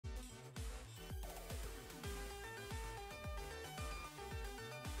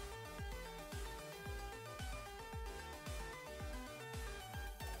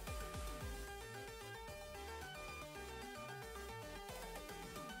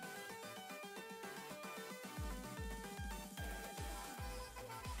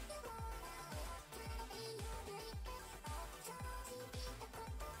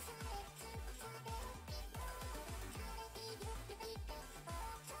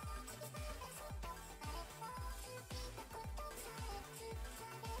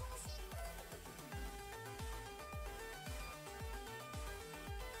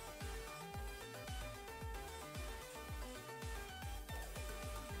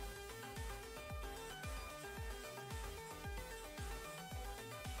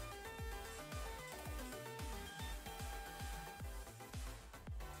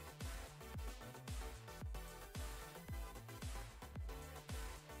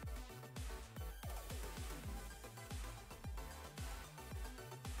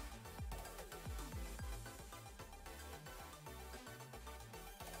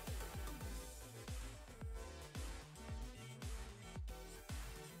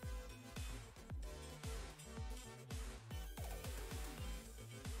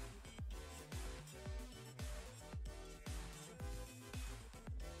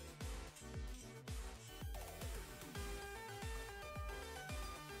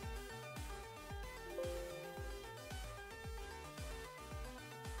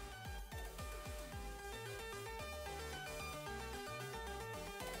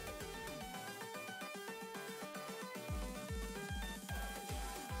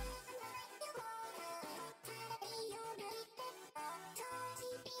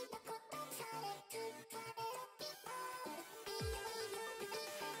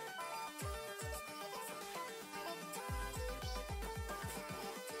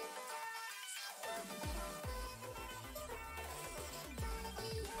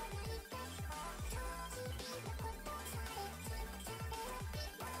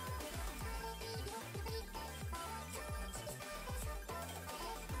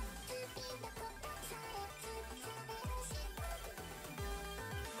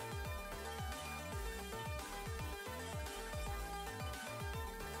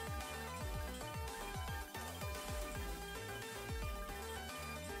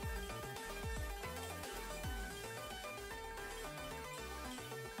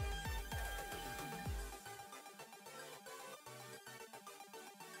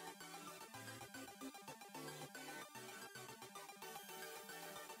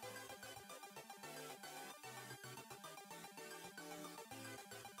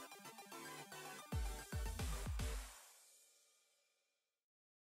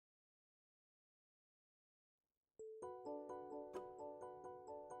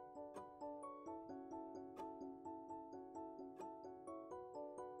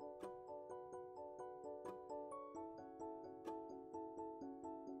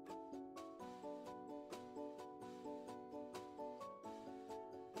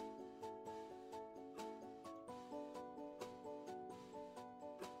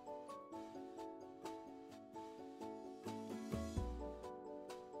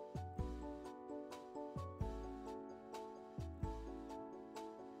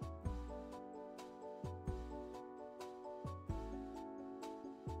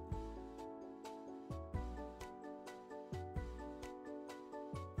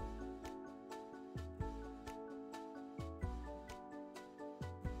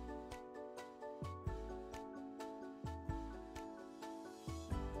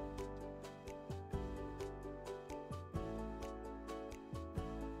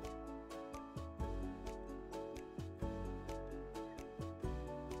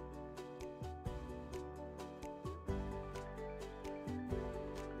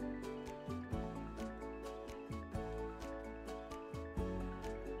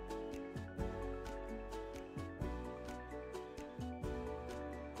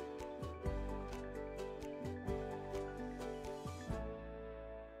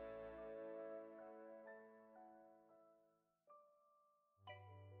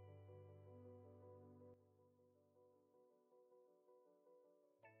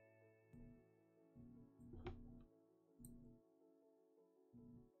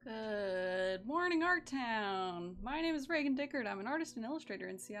Good morning, Art Town! My name is Reagan Dickard. I'm an artist and illustrator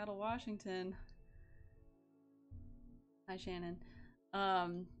in Seattle, Washington. Hi, Shannon.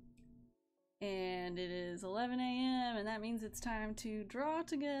 And it is 11 a.m. and that means it's time to draw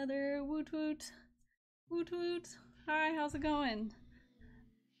together. Woot woot. Woot woot. Hi, how's it going?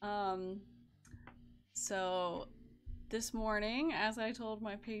 So this morning, as I told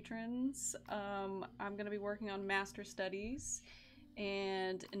my patrons, I'm gonna be working on Master Studies.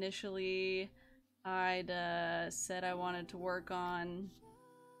 And initially I'd said I wanted to work on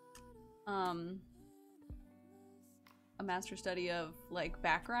a master study of like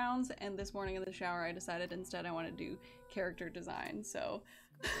backgrounds, and this morning in the shower I decided instead I want to do character design. So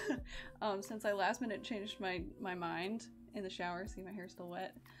since I last minute changed my mind in the shower, see my hair's still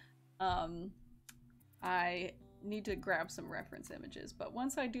wet, I need to grab some reference images, but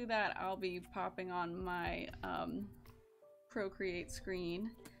once I do that I'll be popping on my Procreate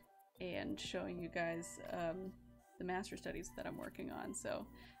screen and showing you guys the master studies that I'm working on. So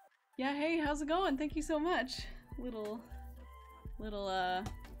yeah, hey, how's it going? Thank you so much, little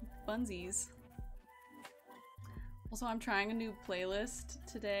bunsies. Also, I'm trying a new playlist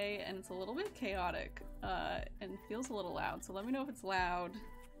today and it's a little bit chaotic and feels a little loud, so let me know if it's loud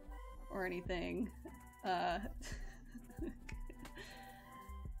or anything.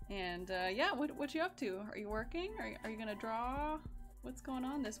 And yeah, what you up to? Are you working? Are you gonna draw? What's going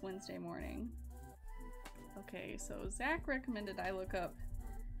on this Wednesday morning? Okay, so Zach recommended I look up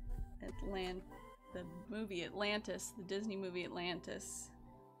the movie Atlantis, the Disney movie Atlantis,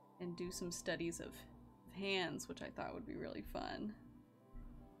 and do some studies of hands, which I thought would be really fun.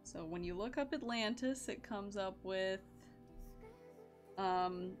 So when you look up Atlantis, it comes up with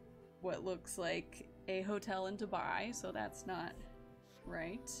what looks like a hotel in Dubai, so that's not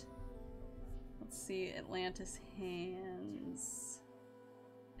right. Let's see, Atlantis hands.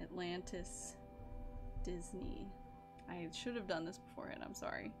 Atlantis Disney. I should have done this beforehand, I'm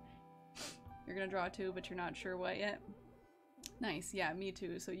sorry. You're gonna draw too, but you're not sure what yet? Nice, yeah, me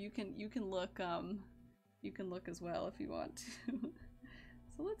too. So you can look as well if you want to.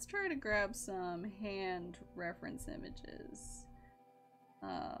 So let's try to grab some hand reference images.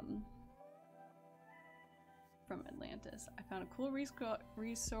 From Atlantis. I found a cool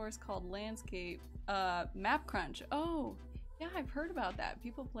resource called Landscape Map Crunch. Oh, yeah, I've heard about that.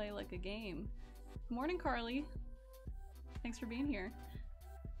 People play like a game. Good morning, Carly. Thanks for being here.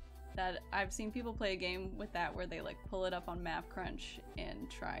 That I've seen people play a game with that where they like pull it up on Map Crunch and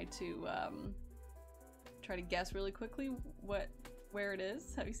try to guess really quickly where it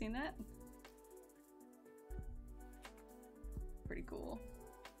is. Have you seen that? Pretty cool.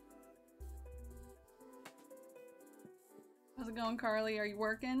 How's it going, Carly? Are you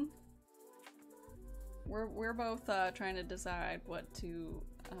working? We're both trying to decide what to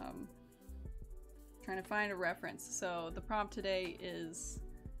trying to find a reference. So the prompt today is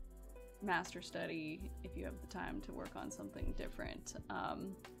master study if you have the time to work on something different.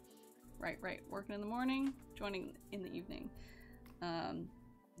 Right. Working in the morning, joining in the evening.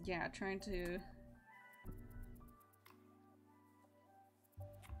 Yeah, trying to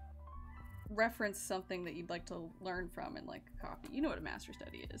reference something that you'd like to learn from in like a copy. You know what a master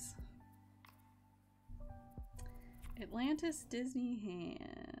study is. Atlantis Disney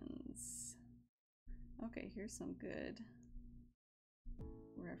hands. Okay, here's some good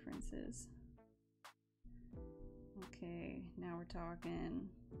references. Okay, now we're talking.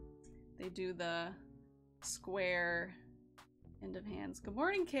 They do the square end of hands. Good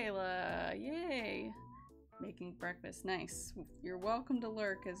morning, Kayla. Yay. Making breakfast. Nice. You're welcome to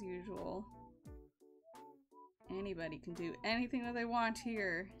lurk as usual. Anybody can do anything that they want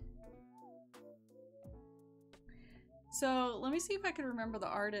here. So let me see if I can remember the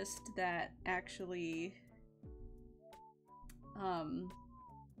artist that actually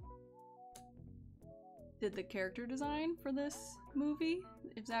did the character design for this movie.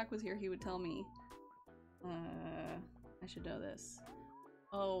 If Zach was here, he would tell me. I should know this.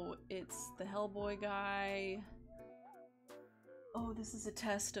 Oh, it's the Hellboy guy. Oh, this is a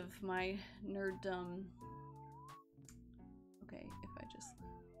test of my nerddom. Okay, if I just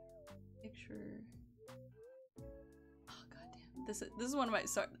picture. Oh goddamn! This is one of my.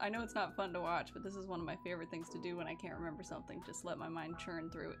 So, I know it's not fun to watch, but this is one of my favorite things to do when I can't remember something. Just let my mind churn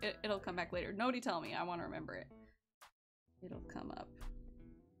through. It'll come back later. Nobody tell me. I want to remember it. It'll come up.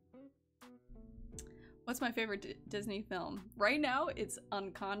 What's my favorite Disney film? Right now, it's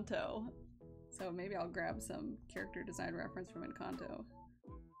Encanto. So maybe I'll grab some character design reference from Encanto.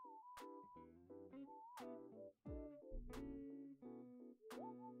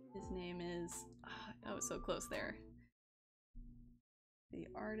 His name is... I was so close there. The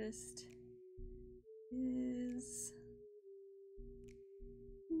artist is...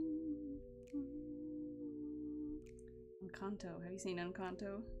 Encanto. Have you seen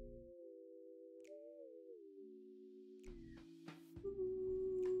Encanto?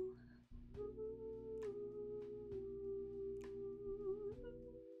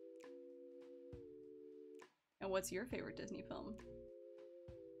 And what's your favorite Disney film?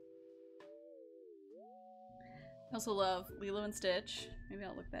 I also love Lilo and Stitch. Maybe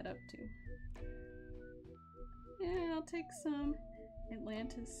I'll look that up too. Yeah, I'll take some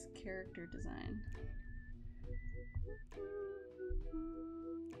Atlantis character design.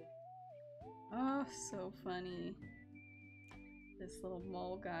 Oh, so funny. This little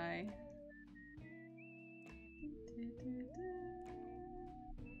mole guy.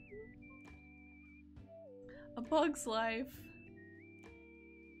 A Bug's Life.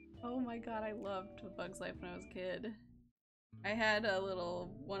 Oh my god, I loved A Bug's Life when I was a kid. I had a little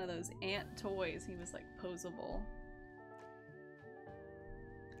one of those ant toys. He was like posable.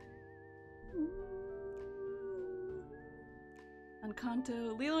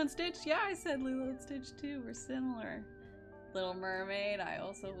 Encanto. Lilo and Stitch. Yeah, I said Lilo and Stitch too. We're similar. Little Mermaid. I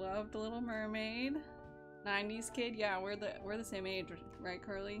also loved Little Mermaid. 90s kid. Yeah, we're the same age, right,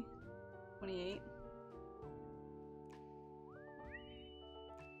 Carly? 28.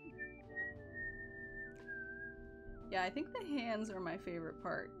 Yeah, I think the hands are my favorite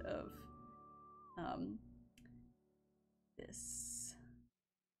part of this.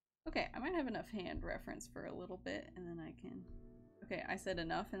 Okay, I might have enough hand reference for a little bit, and then I can... Okay, I said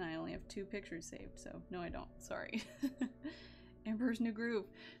enough, and I only have 2 pictures saved, so no I don't. Sorry. Emperor's New Groove.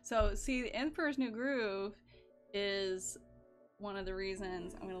 So, see, the Emperor's New Groove is one of the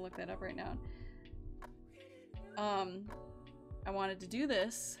reasons... I'm gonna look that up right now. I wanted to do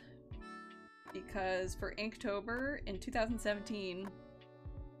this because for Inktober in 2017,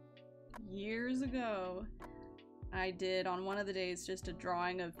 years ago, I did on one of the days just a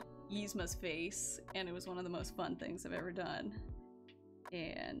drawing of YZMA's face, and it was one of the most fun things I've ever done.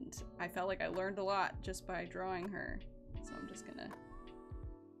 And I felt like I learned a lot just by drawing her. So I'm just gonna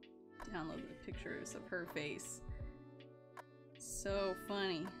download the pictures of her face. So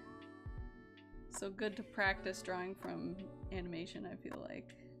funny. So good to practice drawing from animation, I feel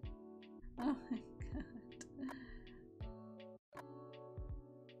like. Oh my god.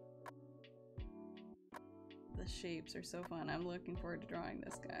 The shapes are so fun. I'm looking forward to drawing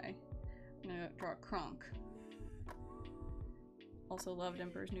this guy. I'm gonna draw Kronk. Also loved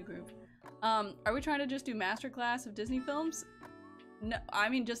Emperor's New Groove. Are we trying to just do masterclass of Disney films? No, I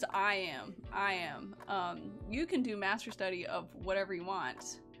mean just I am. You can do master study of whatever you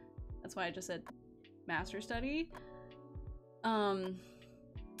want. That's why I just said master study.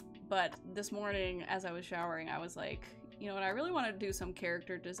 But this morning as I was showering, I was like, you know what, I really want to do some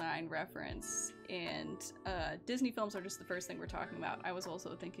character design reference, and Disney films are just the first thing we're talking about. I was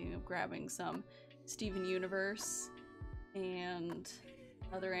also thinking of grabbing some Steven Universe and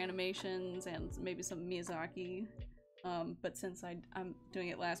other animations and maybe some Miyazaki, but since I'm doing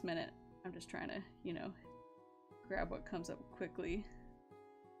it last minute, I'm just trying to, you know, grab what comes up quickly.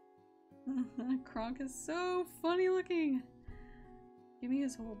 Kronk is so funny looking. Give me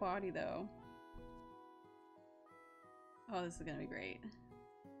his whole body though. Oh, this is gonna be great.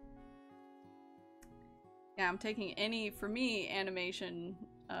 Yeah, I'm taking any, for me, animation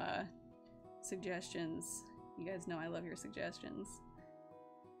suggestions. You guys know I love your suggestions.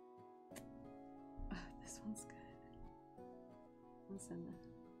 This one's good. Listen,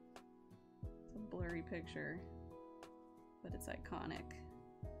 it's a blurry picture, but it's iconic.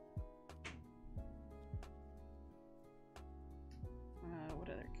 What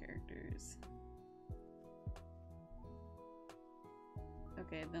other characters?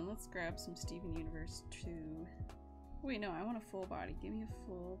 Okay, then let's grab some Steven Universe 2. Wait, no, I want a full body. Give me a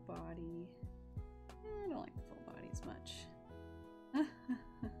full body. I don't like the full body as much.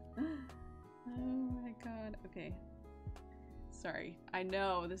 Oh my god. Okay. Sorry. I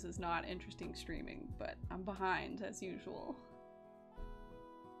know this is not interesting streaming, but I'm behind as usual.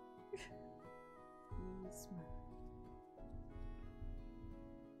 YZMA.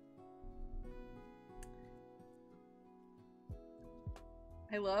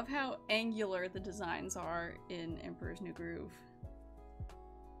 I love how angular the designs are in Emperor's New Groove.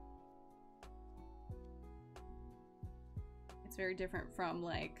 It's very different from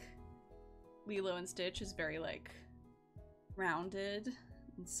like Lilo and Stitch is very like rounded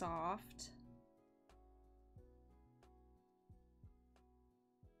and soft.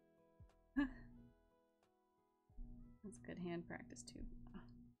 That's good hand practice too.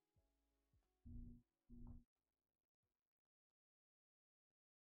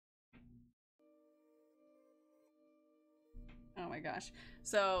 Oh my gosh.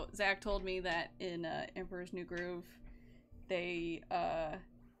 So Zach told me that in Emperor's New Groove, they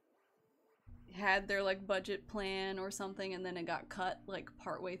had their like budget plan or something, and then it got cut like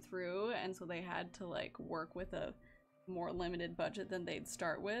partway through, and so they had to like work with a more limited budget than they'd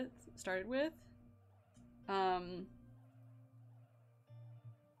started with.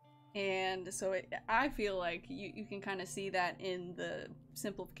 And so I feel like you can kind of see that in the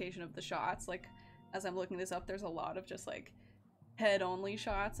simplification of the shots. Like, as I'm looking this up, there's a lot of just like head only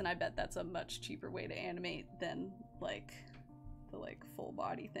shots, and I bet that's a much cheaper way to animate than like the like full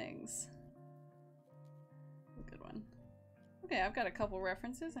body things. A good one. Okay, I've got a couple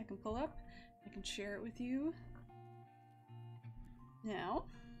references I can pull up. I can share it with you now.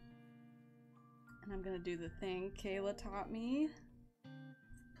 And I'm gonna do the thing Kayla taught me.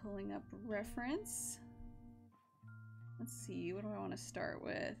 Pulling up reference. Let's see, what do I want to start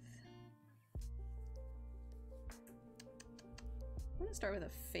with? I'm gonna start with a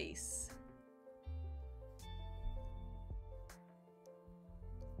face.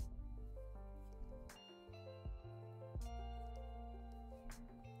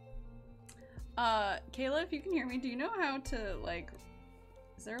 Kayla, if you can hear me, do you know how to, like,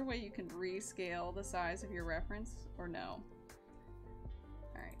 is there a way you can rescale the size of your reference, or no?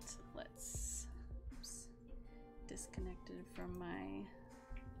 Alright, let's, oops, disconnected from my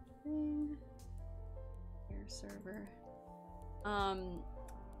thing, your server.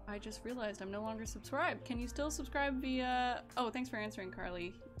 I just realized I'm no longer subscribed. Can you still subscribe via, oh, thanks for answering,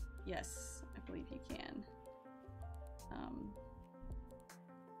 Carly. Yes, I believe you can.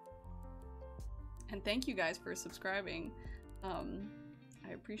 And thank you guys for subscribing. I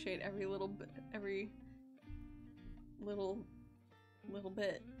appreciate every little bit, little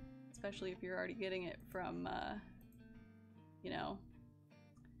bit, especially if you're already getting it from, you know,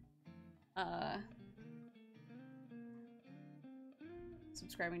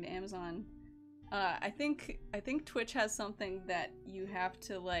 subscribing to Amazon. I think Twitch has something that you have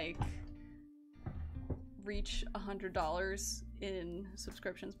to like reach $100 in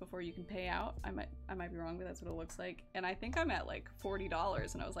subscriptions before you can pay out. I might be wrong, but that's what it looks like. And I think I'm at like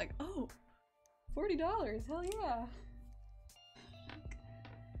 $40, and I was like, oh, $40, hell yeah.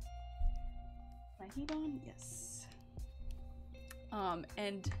 My heat on? Yes.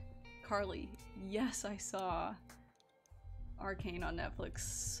 And Carly, yes, I saw Arcane on Netflix.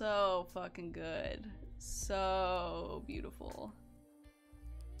 So fucking good. So beautiful.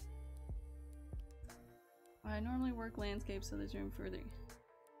 I normally work landscape, so there's room for the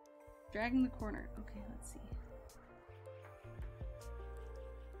dragging the corner. Okay, let's see.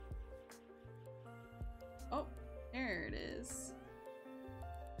 Oh, there it is.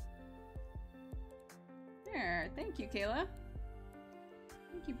 There, thank you, Kayla.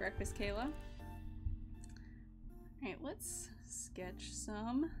 Thank you, Breakfast Kayla. Alright, let's sketch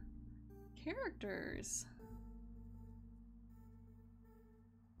some characters.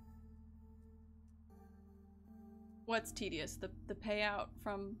 What's tedious? The payout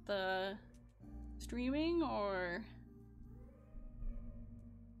from the streaming, or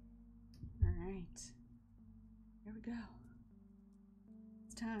Alright. Here we go.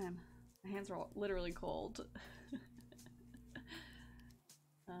 It's time. My hands are literally cold.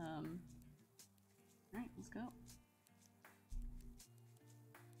 Alright, let's go.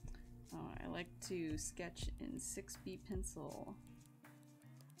 Oh, I like to sketch in 6B pencil.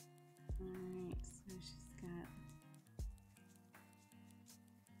 Alright, so she's got...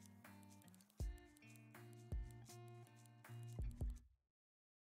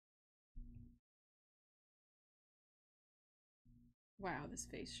 Wow, this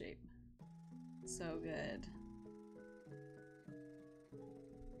face shape. So good.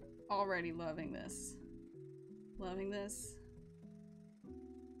 Already loving this. Loving this.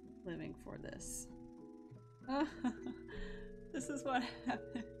 Living for this. This is what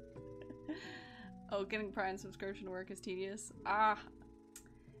happened. Oh, getting Prime subscription to work is tedious. Ah!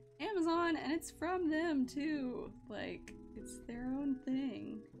 Amazon, and it's from them too. Like, it's their own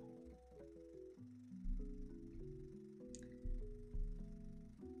thing.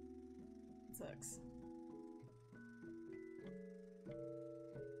 It sucks.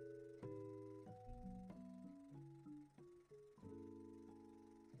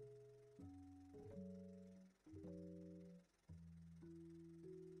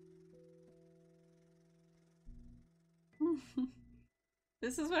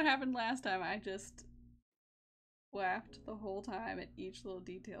 This is what happened last time. I just laughed the whole time at each little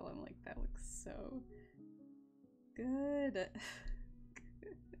detail. I'm like, that looks so good.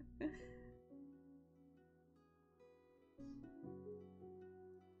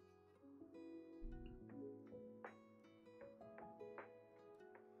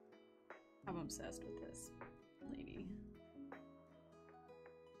 I'm obsessed with this lady.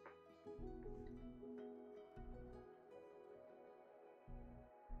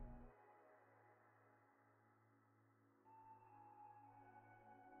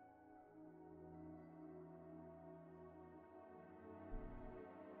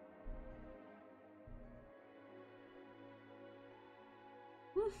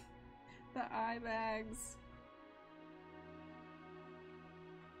 The eye bags.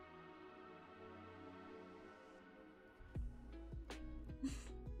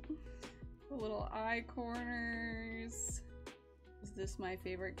 The little eye corners. Is this my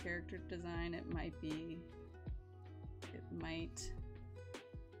favorite character design? It might be. It might.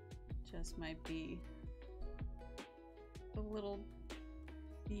 Just might be. The little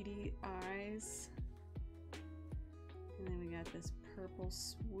beady eyes. And then we got this purple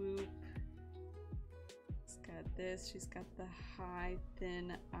swoop. It's got this. She's got the high,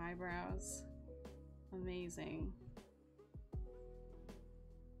 thin eyebrows. Amazing.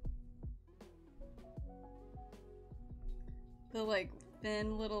 The like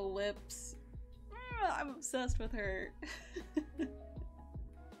thin little lips. I'm obsessed with her.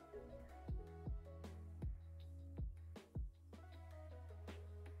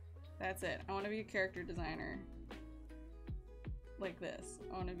 That's it. I want to be a character designer. Like this.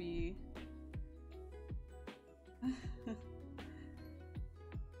 I want to be...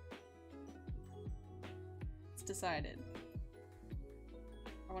 It's decided.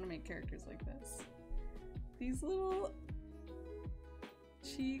 I want to make characters like this. These little...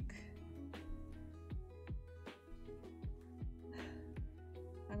 cheek...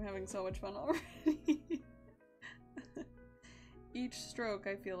 I'm having so much fun already. Each stroke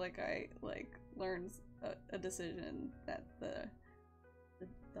I feel like I learns a decision that the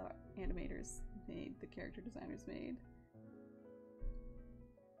animators made, the character designers made.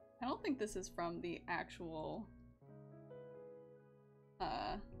 I don't think this is from the actual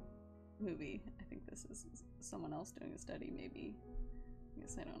movie. I think this is someone else doing a study, maybe. I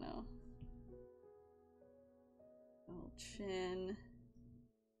guess I don't know. Little chin.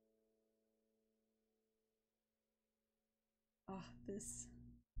 Oh, this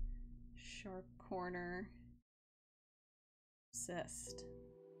sharp corner. Obsessed.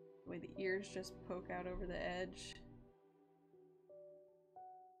 The way the ears just poke out over the edge.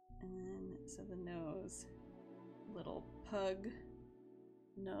 And then, so the nose. Little pug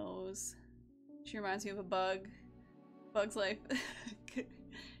nose. She reminds me of a bug. Bug's Life.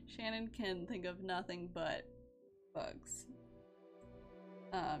 Shannon can think of nothing but bugs.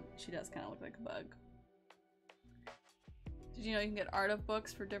 She does kind of look like a bug. Did you know you can get art of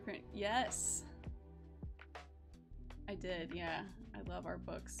books for different... Yes! I did, yeah. I love art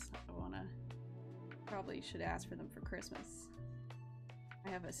books. I wanna... Probably should ask for them for Christmas. I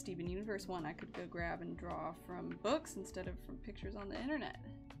have a Steven Universe one I could go grab and draw from books instead of from pictures on the internet.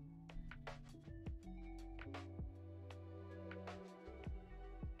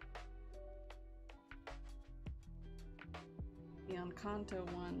 The Encanto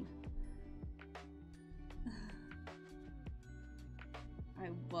one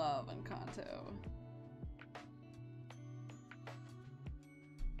love Encanto.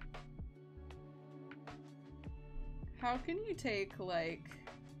 How can you take, like,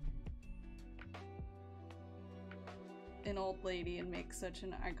 an old lady and make such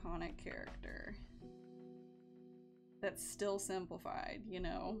an iconic character that's still simplified, you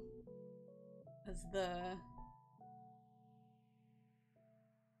know? As the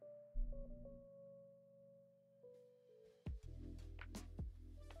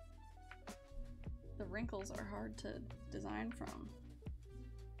wrinkles are hard to design from.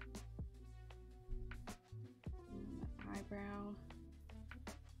 And the eyebrow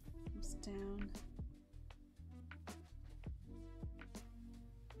comes down.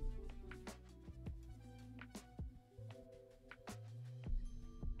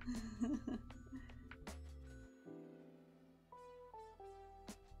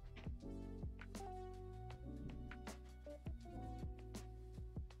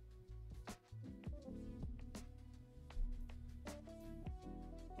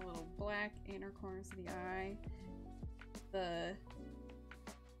 Black inner corners of the eye, the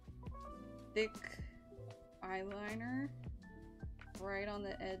thick eyeliner right on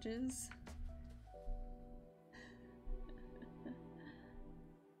the edges.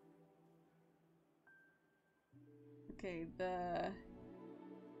 Okay, the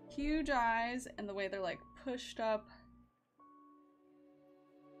huge eyes and the way they're like pushed up,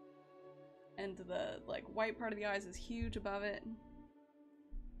 and the like white part of the eyes is huge above it.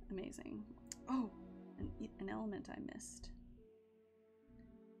 Amazing. Oh, an element I missed.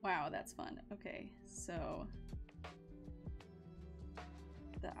 Wow, that's fun. Okay, so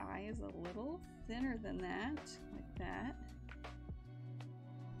the eye is a little thinner than that, like that.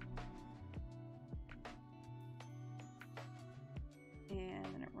 And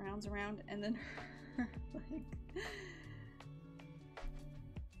then it rounds around, and then her like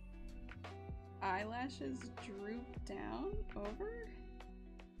eyelashes droop down over.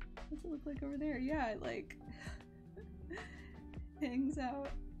 What's it look like over there? Yeah, it like hangs out.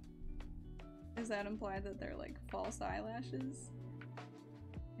 Does that imply that they're like false eyelashes?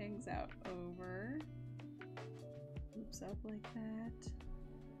 Hangs out over. Loops up like that.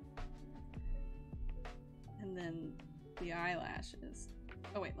 And then the eyelashes.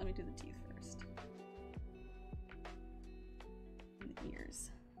 Oh wait, let me do the teeth first. And the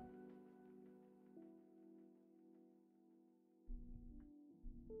ears.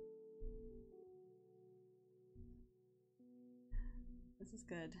 This is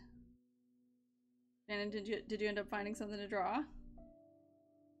good. Shannon, did you end up finding something to draw?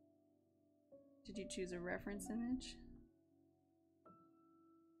 Did you choose a reference image?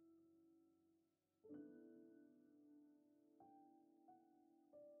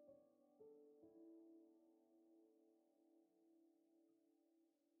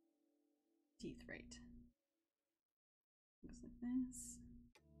 Teeth, right. Looks like this.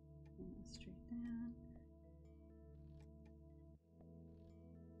 Straight down.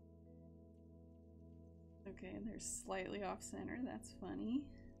 Okay, they're slightly off center. That's funny.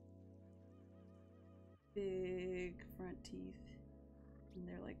 Big front teeth. And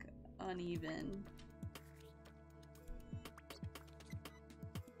they're like uneven.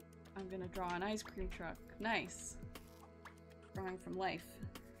 I'm gonna draw an ice cream truck. Nice. Drawing from life.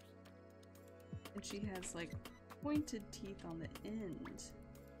 And she has like pointed teeth on the end.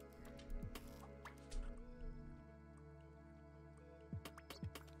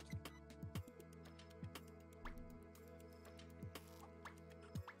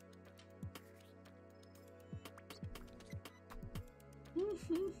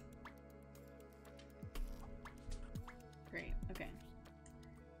 Great, okay.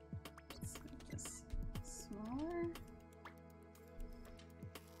 Let's make this smaller.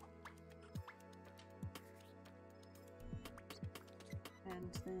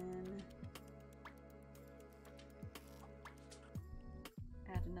 And then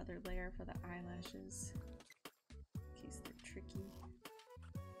add another layer for the eyelashes in case they're tricky.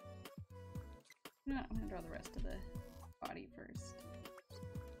 No, I'm gonna draw the rest of the body first.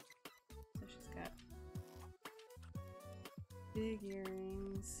 So she's got big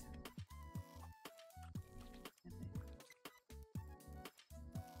earrings.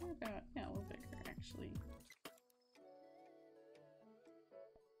 They're about, yeah, a little bigger actually.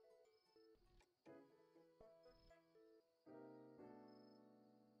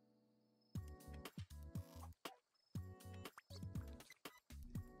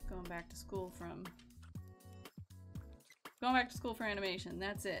 Going back to school for animation.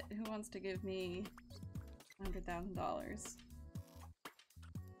 That's it. Who wants to give me $100,000?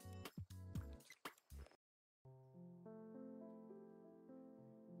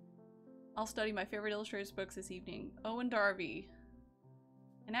 I'll study my favorite illustrators books this evening. Owen Darby.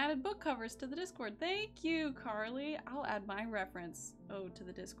 And added book covers to the Discord. Thank you, Carly. I'll add my reference to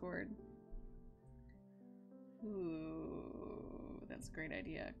the Discord. Ooh, that's a great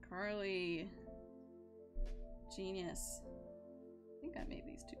idea. Carly. Genius. I think I made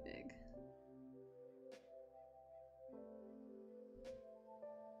these too big.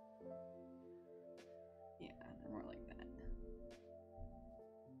 Yeah, they're more like that.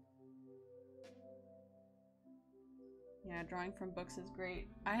 Yeah, drawing from books is great.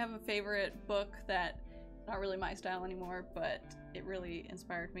 I have a favorite book that, not really my style anymore, but it really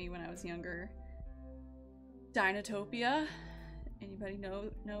inspired me when I was younger. Dinotopia. Anybody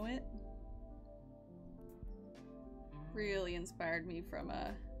know it? Really inspired me from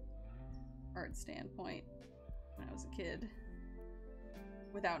a art standpoint when I was a kid.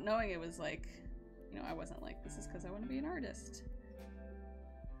 Without knowing it was like, you know, I wasn't like, this is because I want to be an artist.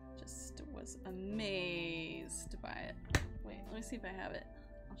 Just was amazed by it. Wait, let me see if I have it.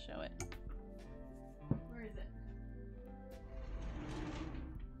 I'll show it. Where is it?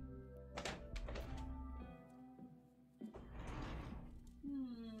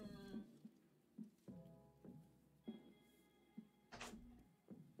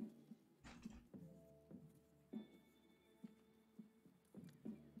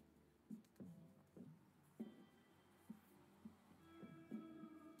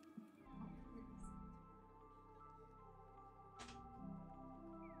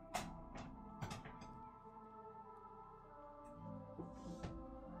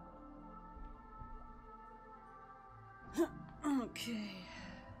 Okay.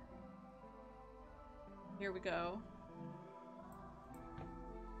 Here we go.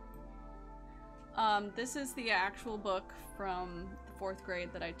 This is the actual book from the 4th grade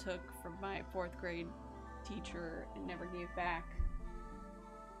that I took from my 4th grade teacher and never gave back.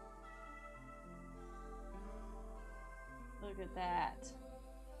 Look at that.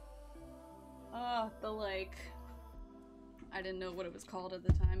 Oh, the like, I didn't know what it was called at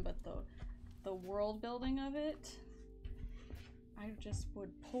the time, but the world building of it. I just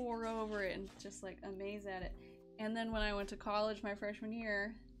would pore over it and just like amaze at it. And then when I went to college my freshman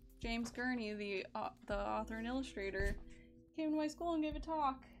year, James Gurney, the author and illustrator, came to my school and gave a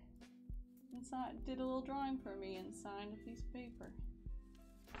talk. And did a little drawing for me and signed a piece of paper.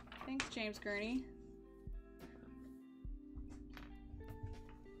 Thanks, James Gurney.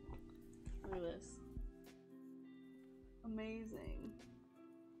 Look at this. Amazing.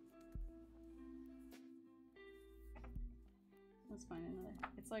 Let's find another.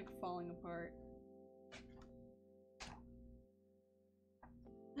 It's like falling apart.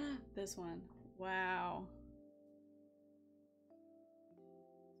 This one. Wow.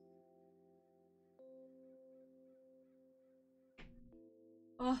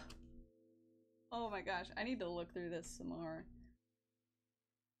 Oh. Oh my gosh. I need to look through this some more.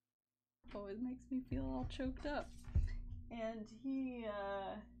 Oh, it makes me feel all choked up. And he,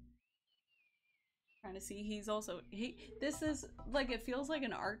 trying to see, he's also, this is, like, it feels like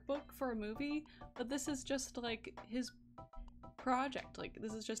an art book for a movie, but this is just, like, his project. Like,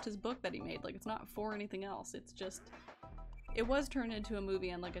 this is just his book that he made. Like, it's not for anything else. It's just, it was turned into a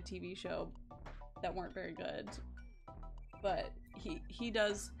movie and, like, a TV show that weren't very good. But he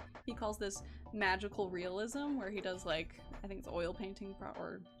calls this magical realism, where he does, like, I think it's oil painting,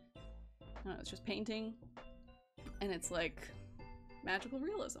 or, I don't know, it's just painting. And it's, like, magical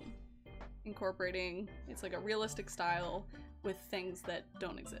realism. Incorporating, it's like a realistic style with things that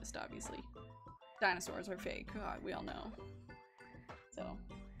don't exist, obviously. Dinosaurs are fake, God, we all know. So,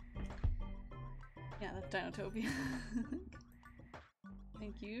 yeah, that's Dinotopia.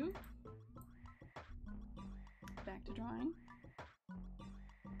 Thank you. Back to drawing.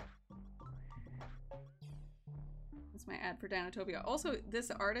 That's my ad for Dinotopia. Also,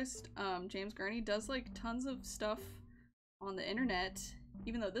 this artist, James Gurney, does like tons of stuff on the internet.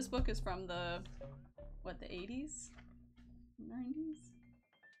 Even though this book is from the, what, the 80s? 90s?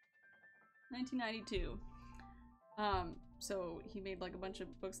 1992. So he made like a bunch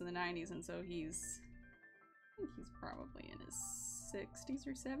of books in the 90s, and so I think he's probably in his 60s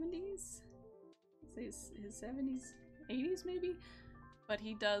or 70s? I'd say his 70s, 80s maybe? But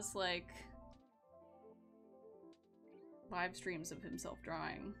he does like live streams of himself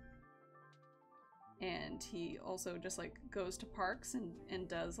drawing. And he also just like goes to parks and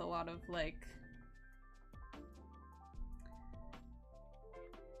does a lot of like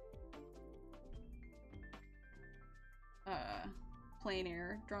plein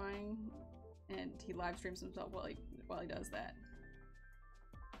air drawing, and he live streams himself while he does that.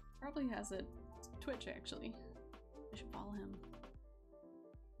 Probably has a Twitch actually. I should follow him.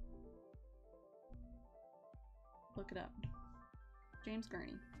 Look it up. James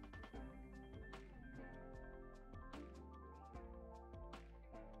Gurney.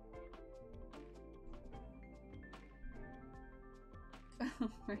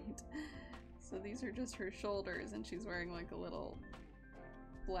 Right. So these are just her shoulders, and she's wearing like a little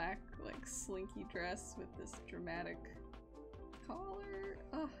black, like slinky dress with this dramatic collar.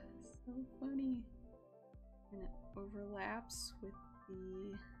 Oh, so funny. And it overlaps with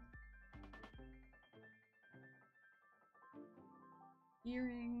the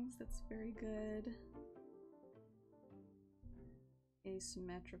earrings. That's very good.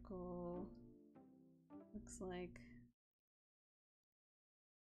 Asymmetrical. Looks like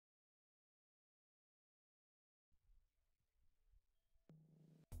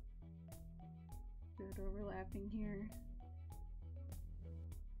good overlapping here.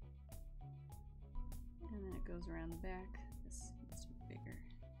 And then it goes around the back. This needs to be bigger.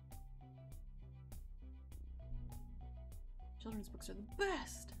 Children's books are the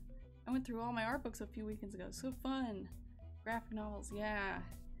best! I went through all my art books a few weekends ago. So fun! Graphic novels, yeah.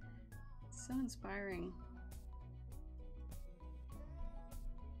 It's so inspiring.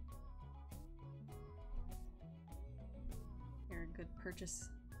 They're a good purchase.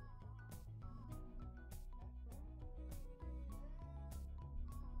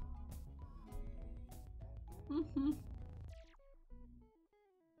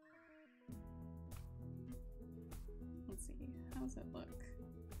 Let's see, how's it look?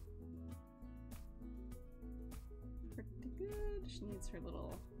 Pretty good. She needs her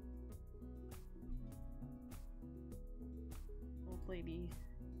little old lady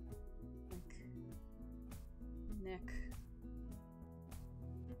like neck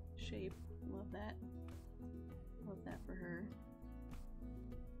shape. Love that. Love that for her.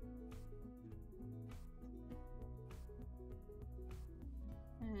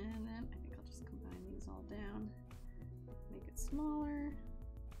 And then I think I'll just combine these all down, make it smaller.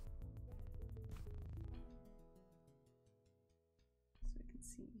 So we can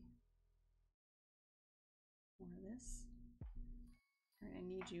see more of this. Alright, I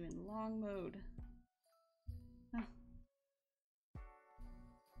need you in long mode. Huh.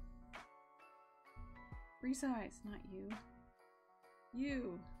 Resize, not you.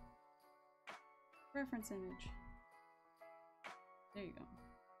 You. Reference image. There you go.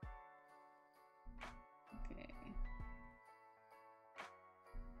 Okay.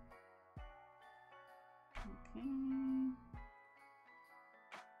 Okay.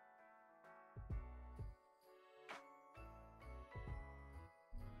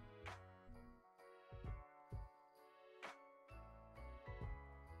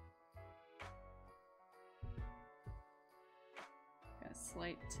 Got a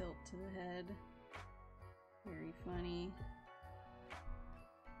slight tilt to the head. Very funny.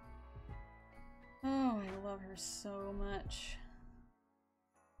 Oh, I love her so much.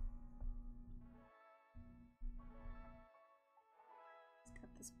 It's got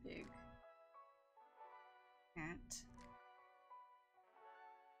this big hat.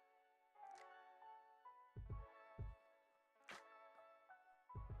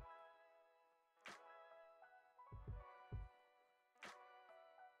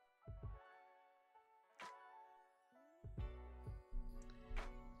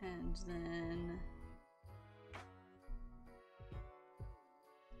 And then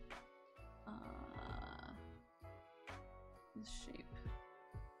this shape.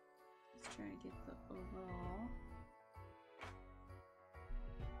 Let's try to get the overall.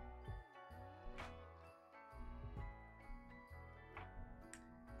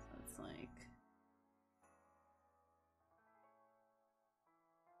 So it's like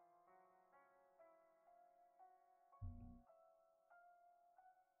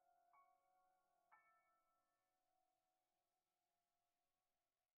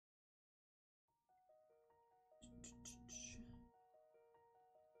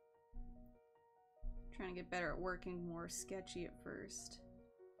trying to get better at working more sketchy at first.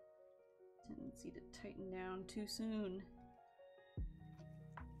 Tendency to tighten down too soon.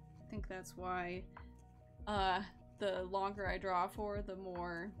 I think that's why the longer I draw for, the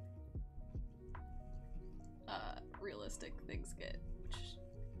more realistic things get, which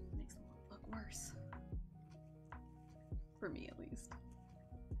makes them look worse. For me, at least.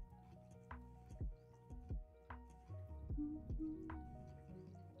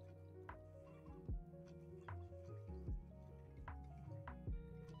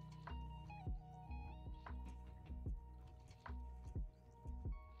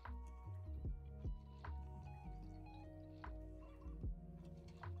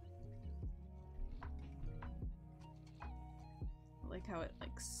 I like how it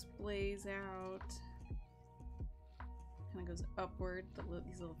like splays out. kind of goes upward,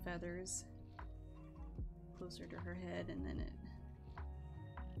 these little feathers, closer to her head, and then it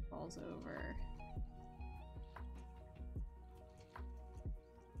falls over.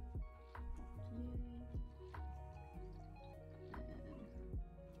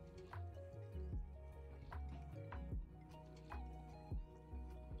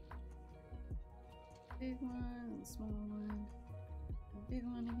 Big one, small one, a big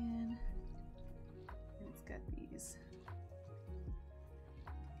one again, and it's got these.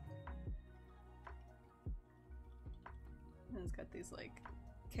 And it's got these like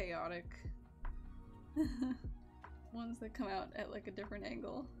chaotic ones that come out at like a different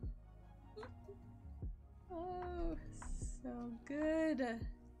angle. Oh, so good.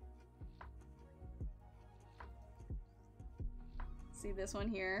 See this one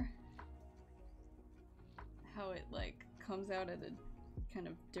here? How it like comes out at a kind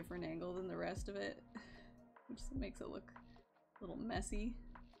of different angle than the rest of it, which makes it look a little messy.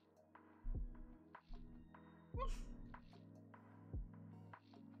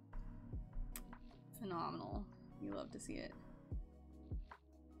 Phenomenal. You love to see it.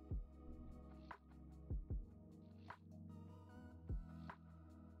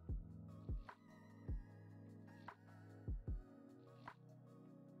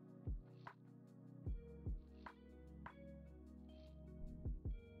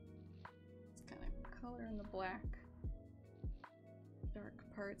 It's kind of color in the black, dark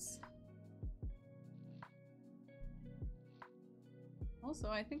parts. Also,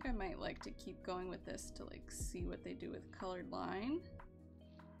 I think I might like to keep going with this to like see what they do with colored line.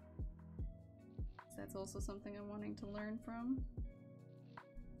 That's also something I'm wanting to learn from.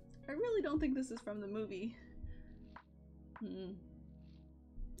 I really don't think this is from the movie. I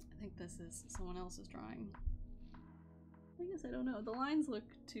think this is someone else's drawing. I guess I don't know. The lines look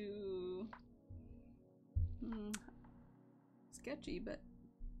too sketchy, but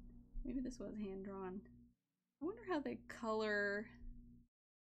maybe this was hand drawn. I wonder how they color.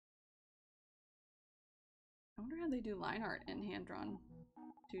 I wonder how they do line art in hand-drawn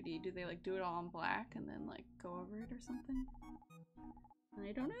 2D. Do they like do it all in black and then like go over it or something?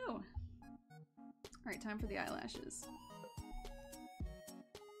 I don't know. Alright, time for the eyelashes.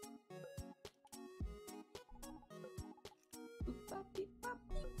 Boop, bop, beep, bop,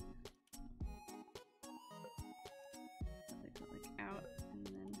 beep. They go like out and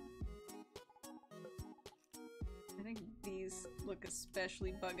then I think these look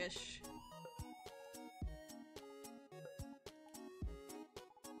especially buggish.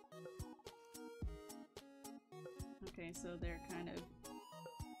 Okay, so they're kind of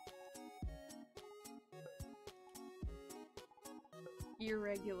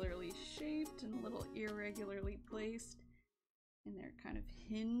irregularly shaped and a little irregularly placed, and they're kind of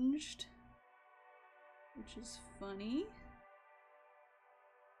hinged, which is funny.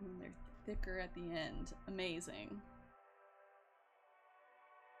 And they're thicker at the end. Amazing.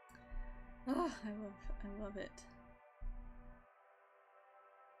 Oh, I love it.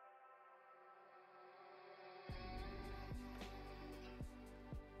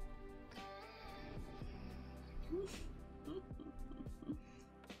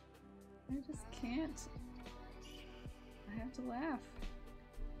 I just can't. I have to laugh.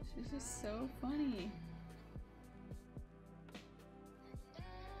 She's just so funny.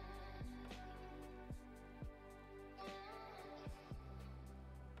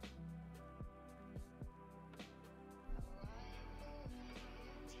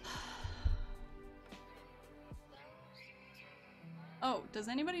 Oh, does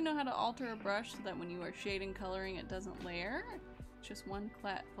anybody know how to alter a brush so that when you are shading coloring it doesn't layer? Just one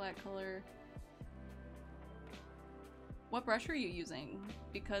flat color. What brush are you using?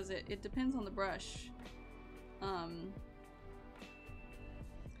 Because it depends on the brush.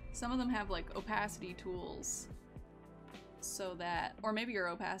 Some of them have like opacity tools so that, or maybe your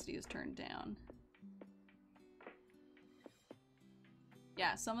opacity is turned down.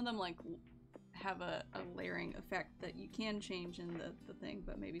 Yeah, some of them like have a layering effect that you can change in the thing,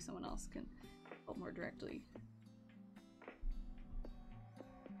 but maybe someone else can help more directly.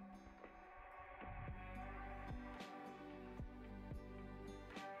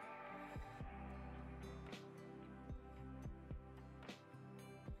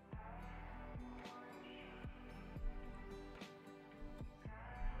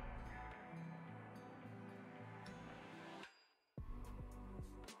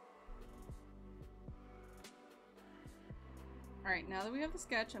 Alright, now that we have the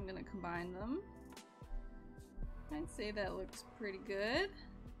sketch, I'm gonna combine them. I'd say that looks pretty good.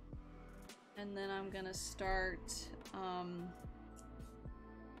 And then I'm gonna start, sorry,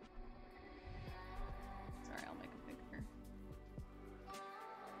 I'll make it bigger.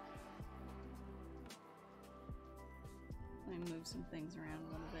 some things around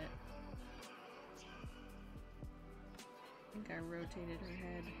a little bit. I think I rotated her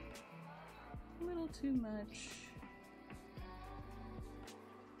head a little too much.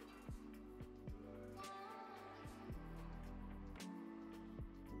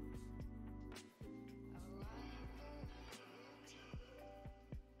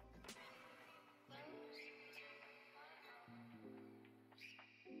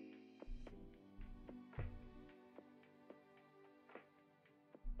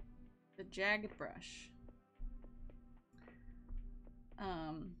 The jagged brush.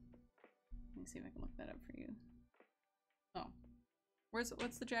 Let me see if I can look that up for you. Oh,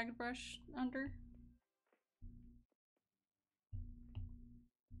 what's the jagged brush under?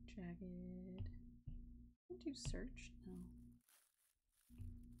 Jagged. Did you search? No.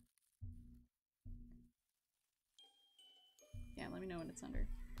 Yeah, let me know when it's under.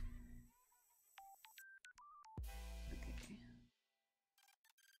 Okay.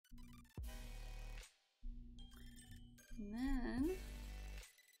 And then...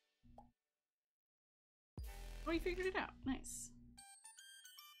 oh, you figured it out. Nice.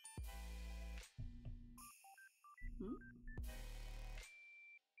 Hmm?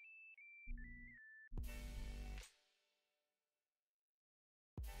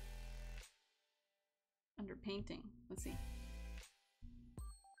 Under painting. Let's see.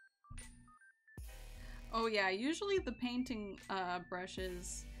 Oh yeah, usually the painting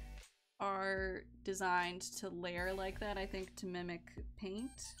brushes are designed to layer like that, I think, to mimic paint.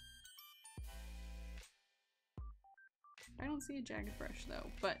 I don't see a jagged brush though,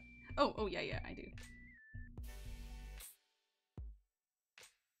 but oh yeah, I do.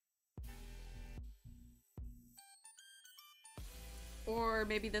 Or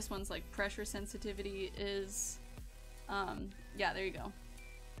maybe this one's like pressure sensitivity is yeah, there you go.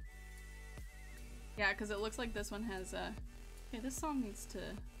 Yeah, because it looks like this one has a... okay, this song needs to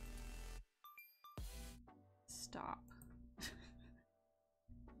stop.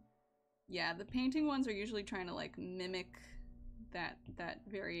 Yeah, the painting ones are usually trying to like mimic that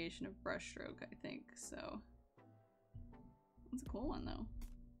variation of brushstroke, I think, so. It's a cool one though.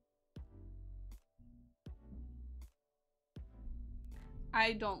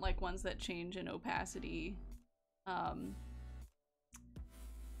 I don't like ones that change in opacity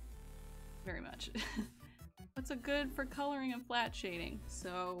very much. What's a good for coloring and flat shading?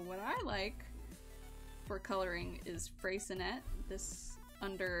 So what I like for coloring is Freycinet, this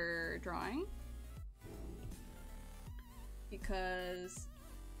under drawing, because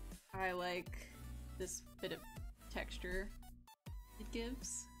I like this bit of texture it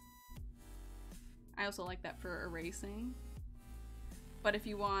gives. I also like that for erasing. But if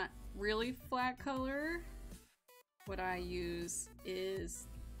you want really flat color, what I use is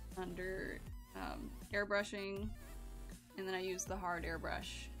under airbrushing, and then I use the hard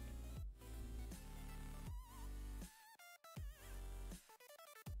airbrush.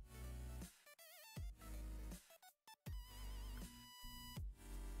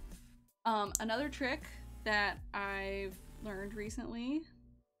 Another trick that I've learned recently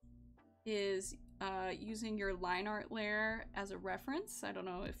is using your line art layer as a reference. I don't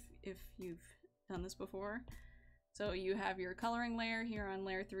know if you've done this before. So you have your coloring layer here on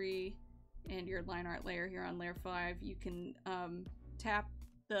layer 3 and your line art layer here on layer 5. You can tap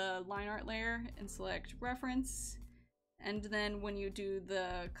the line art layer and select reference, and then when you do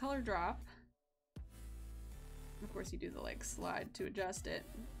the color drop, of course you do the like slide to adjust it,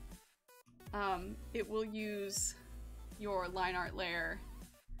 it will use your line art layer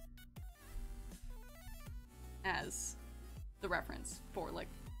as the reference for like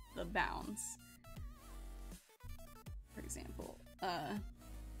the bounds, for example. And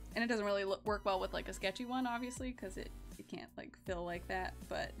it doesn't really work well with like a sketchy one, obviously, because it can't like fill like that,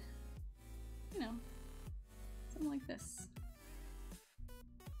 but you know, something like this.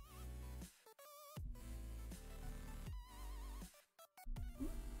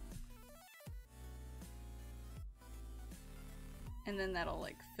 And then that'll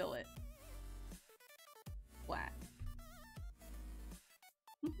like fill it flat.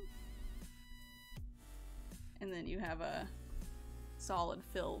 And then you have a solid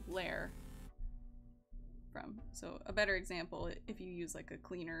fill layer from. So a better example, if you use like a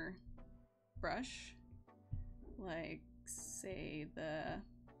cleaner brush, like say the,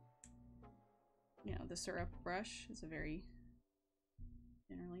 you know, the syrup brush is a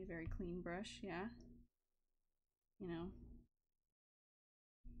generally very clean brush, yeah. You know.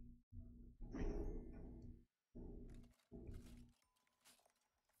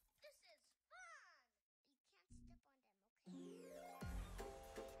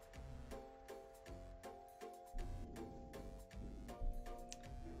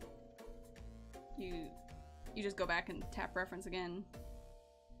 you just go back and tap reference again.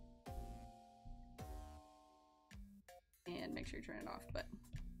 And make sure you turn it off, but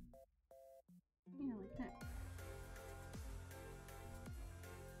yeah, like that.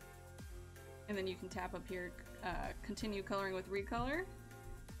 And then you can tap up here, continue coloring with recolor,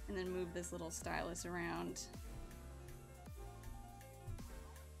 and then move this little stylus around.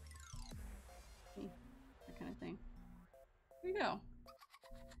 That kind of thing. There you go.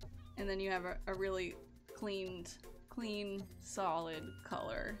 And then you have a really clean, solid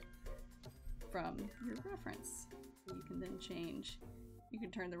color from your reference. You can then change. You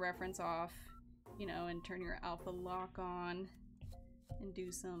can turn the reference off, you know, and turn your alpha lock on and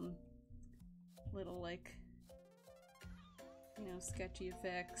do some little, like, you know, sketchy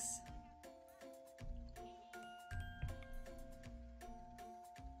effects.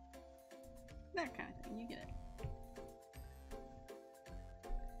 That kind of thing, you get it.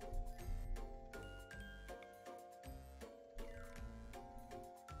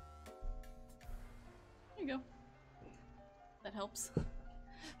 There you go. That helps.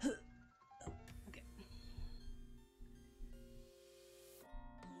 Okay.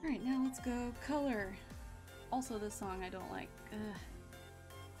 Alright, now let's go color. Also, this song I don't like.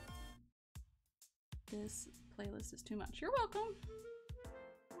 This playlist is too much. You're welcome!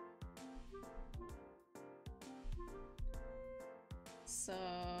 So...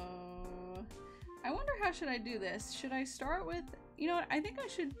 I wonder how should I do this? Should I start with... You know what? I think I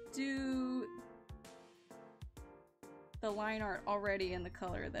should do the line art already in the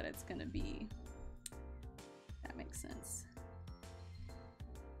color that it's gonna be. That makes sense.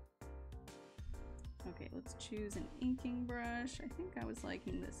 Okay, let's choose an inking brush. I think I was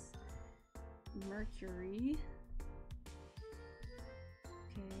liking this Mercury.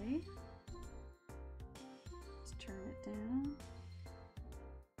 Okay. Let's turn it down.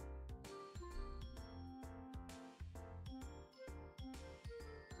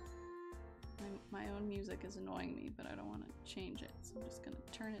 My own music is annoying me, but I don't want to change it, so I'm just going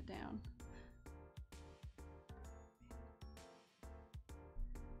to turn it down.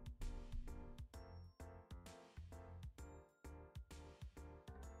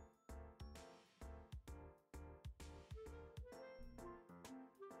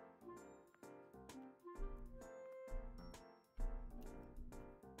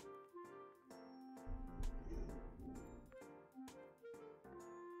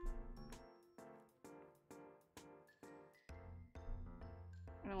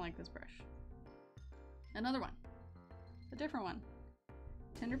 I don't like this brush. Another one. A different one.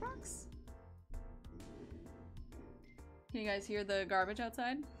 Tinderbox? Can you guys hear the garbage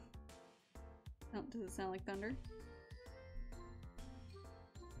outside? Oh, does it sound like thunder?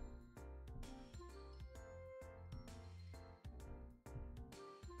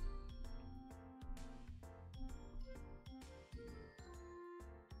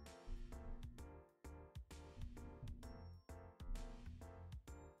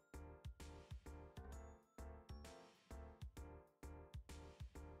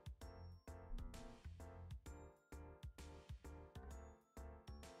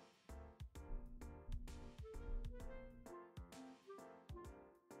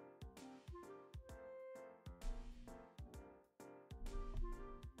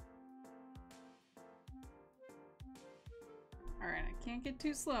 Alright, I can't get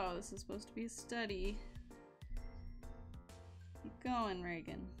too slow. This is supposed to be a study. Keep going,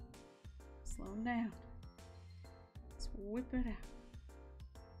 Reagan. Slow him down. Let's whip it out.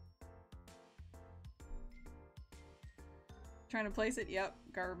 Trying to place it? Yep,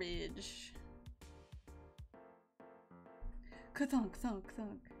 garbage. Ka-thunk, thunk,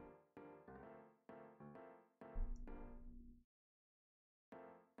 thunk.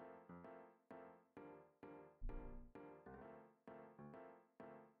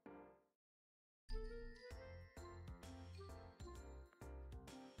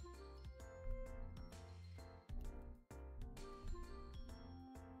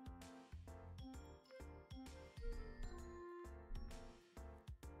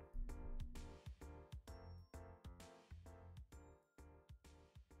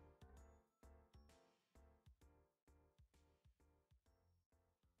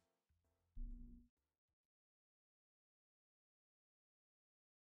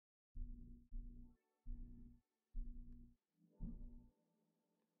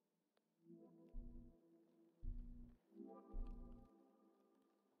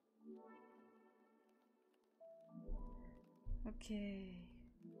 Okay.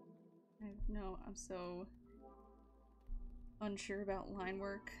 No, I'm so unsure about line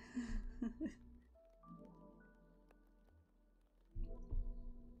work.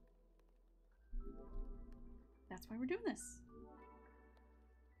 That's why we're doing this.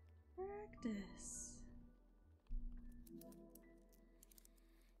 Practice.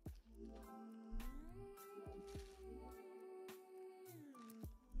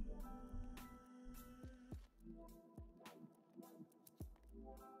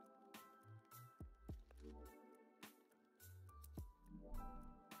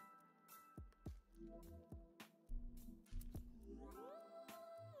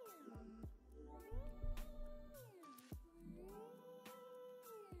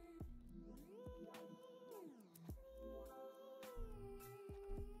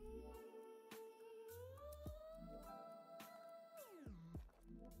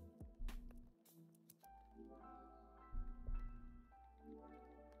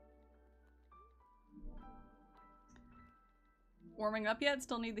 Warming up yet?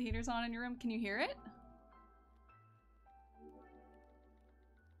 Still need the heaters on in your room? Can you hear it?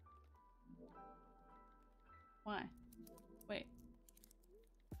 Why? Wait.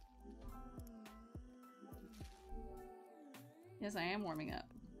 Yes, I am warming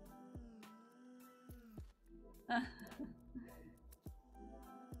up.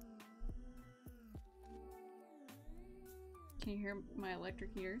 Can you hear my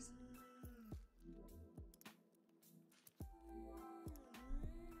electric heaters?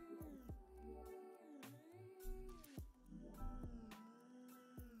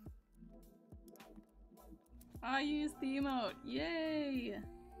 I used the emote! Yay!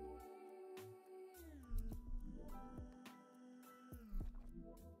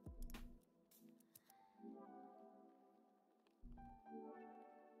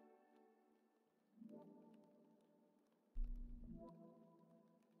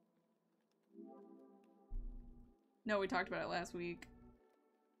 No, we talked about it last week.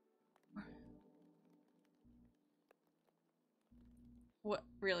 What?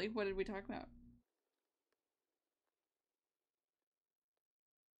 Really? What did we talk about?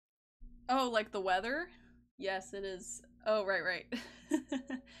 Oh, like the weather? Yes, it is. Oh, right.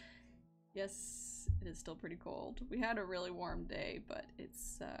 Yes, it is still pretty cold. We had a really warm day, but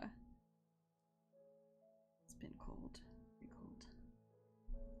it's been cold. Pretty cold.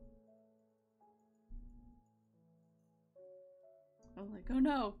 Oh, like, oh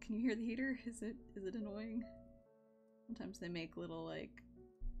no, can you hear the heater? Is it annoying? Sometimes they make little, like,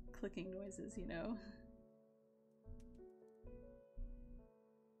 clicking noises, you know?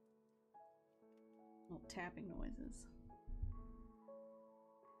 Little tapping noises.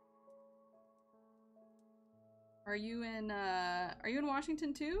 Are you in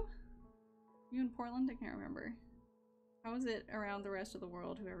Washington too? Are you in Portland? I can't remember. How is it around the rest of the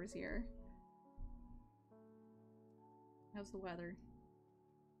world, whoever's here? How's the weather?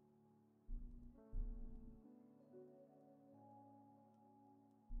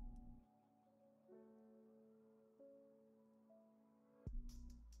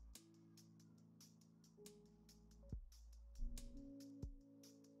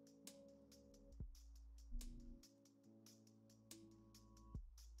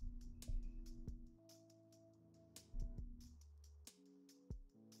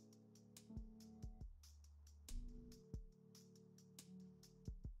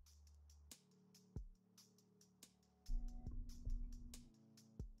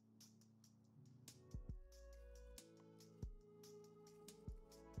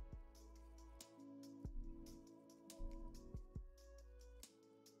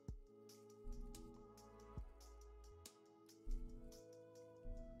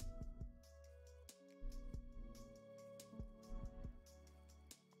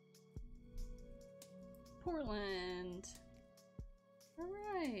 Portland.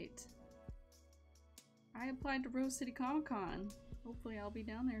 Alright. I applied to Rose City Comic Con. Hopefully I'll be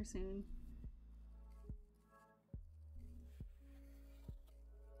down there soon.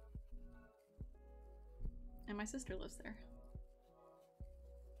 And my sister lives there.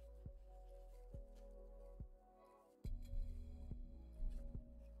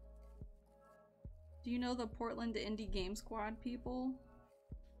 Do you know the Portland Indie Game Squad people?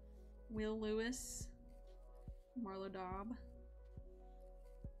 Will Lewis, Marlo Daub.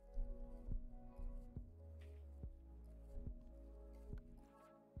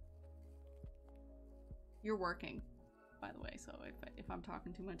 You're working, by the way, so if I'm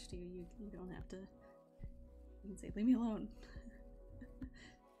talking too much to you, you don't have to. You can say, leave me alone.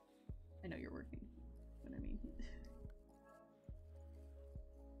 I know you're working, but I mean.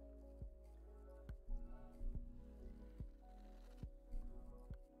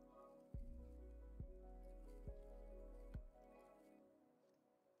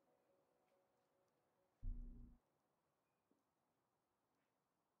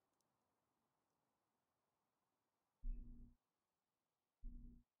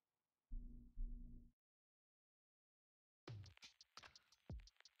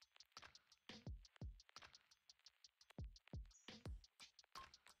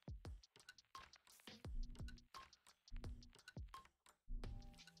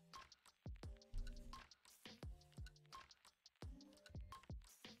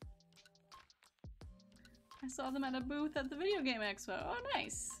 I saw them at a booth at the Video Game Expo. Oh,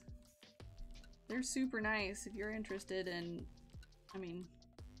 nice. They're super nice if you're interested in, I mean,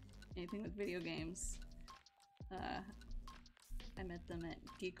 anything with video games. I met them at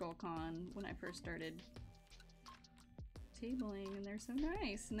GeekGirlCon when I first started tabling, and they're so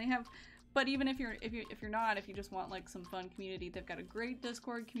nice. And they have, but even if you're not, if you just want like some fun community, they've got a great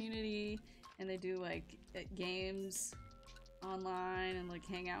Discord community, and they do like games online and like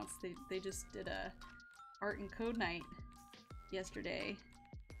hangouts. They just did a art and code night yesterday,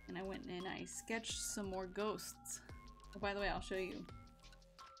 and I went and I sketched some more ghosts. Oh, by the way, I'll show you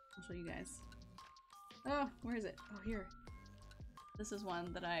guys. Oh, where is it? Oh, here. This is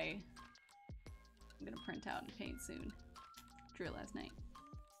one that I'm gonna print out and paint soon. Drew it last night.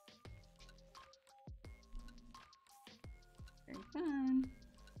 Very fun.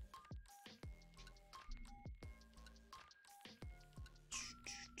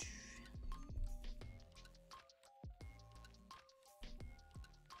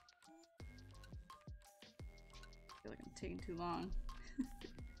 I feel like I'm taking too long.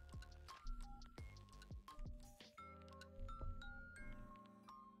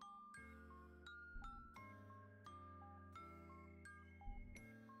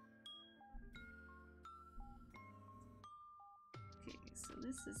 Okay, so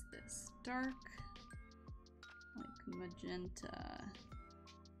this is this dark, like magenta.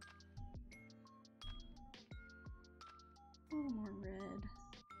 A little more red.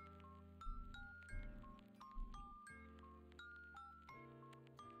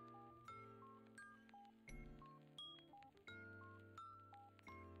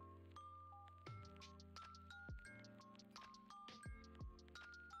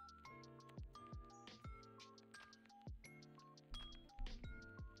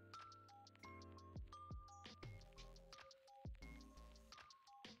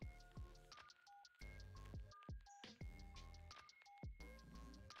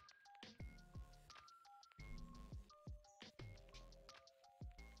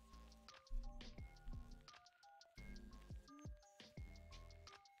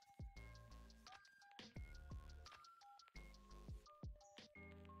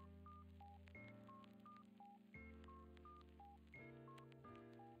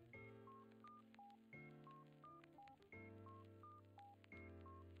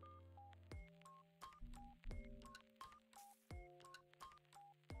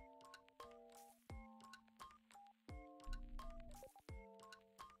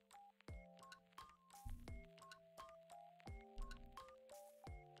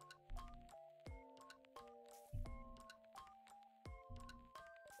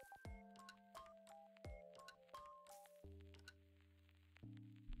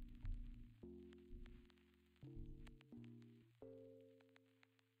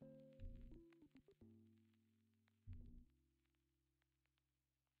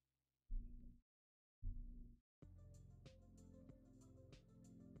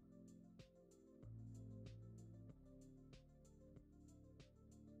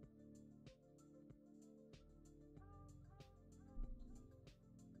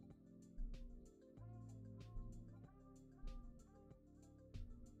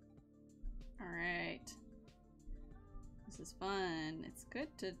 Alright. This is fun. It's good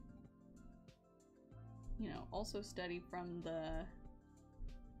to, you know, also study from the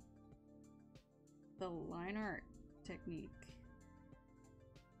line art technique.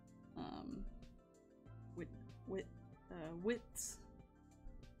 Widths,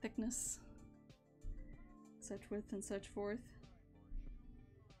 thickness, such width and such forth.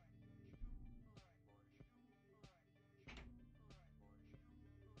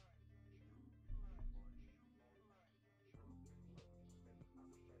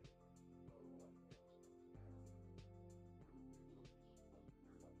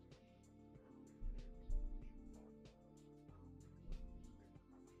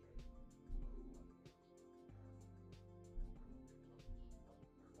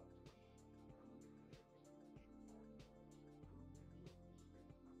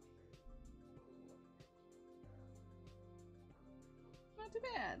 Not too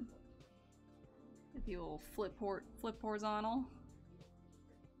bad. Get the old flip horizontal.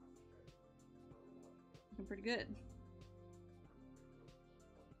 Looking pretty good.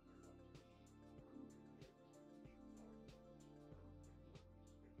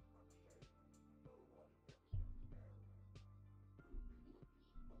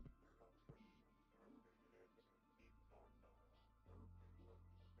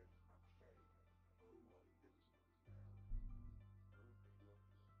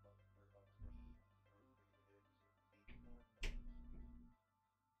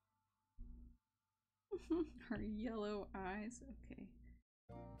 Her yellow eyes. Okay.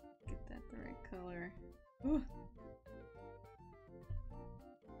 Get that the right color. Ooh.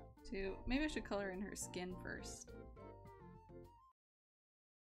 Maybe I should color in her skin first.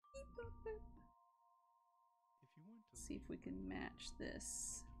 Let's see if we can match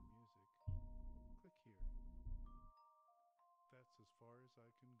this. Click here. That's as far as I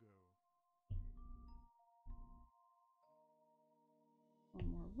can go. One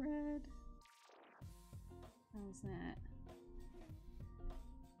more red. How's that?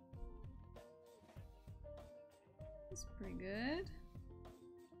 That's pretty good.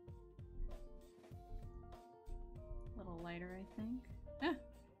 A little lighter, I think. Ah!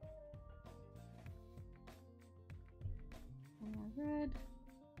 One more red.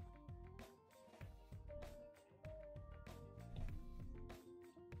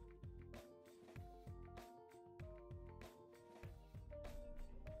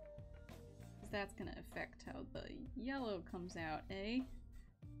 That's gonna affect how the yellow comes out, eh?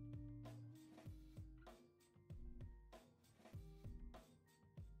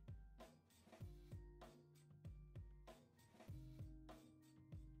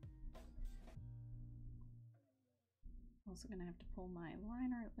 Also gonna have to pull my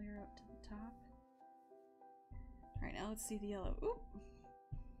liner layer up to the top. Alright, now let's see the yellow. Oop!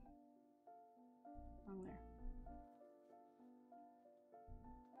 Wrong there.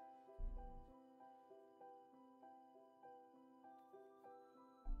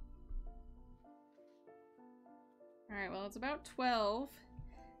 Alright, well it's about 12.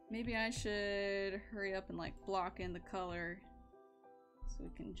 Maybe I should hurry up and like block in the color so we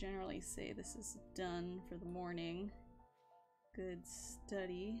can generally say this is done for the morning. Good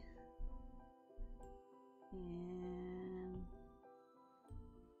study. And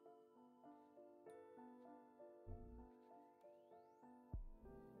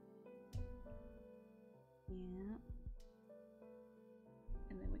yeah.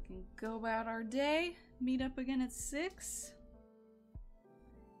 And then we can go about our day. Meet up again at 6.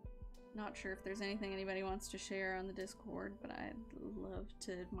 Not sure if there's anything anybody wants to share on the Discord, but I'd love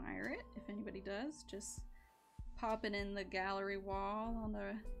to admire it. If anybody does, just pop it in the gallery wall on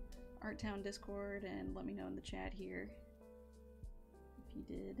the Art Town Discord and let me know in the chat here if you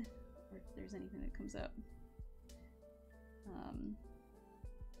did, or if there's anything that comes up.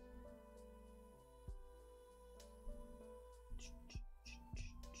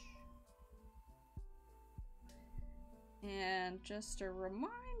 And just a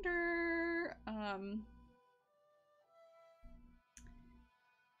reminder,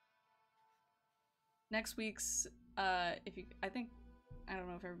 next week's, I don't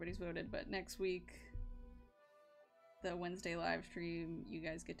know if everybody's voted, but next week, the Wednesday live stream, you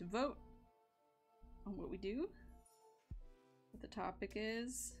guys get to vote on what we do, what the topic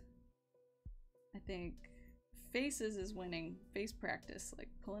is. I think faces is winning, face practice, like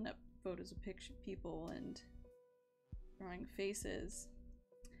pulling up photos of people and drawing faces.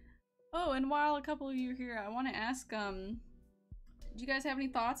 Oh, and while a couple of you are here, I want to ask, do you guys have any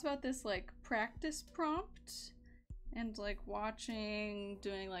thoughts about this, like, practice prompt? And, like,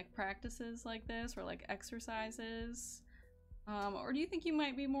 doing, like, practices like this, or, like, exercises? Or do you think you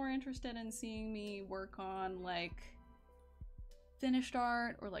might be more interested in seeing me work on, like, finished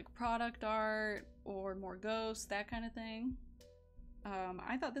art, or, like, product art, or more ghosts, that kind of thing?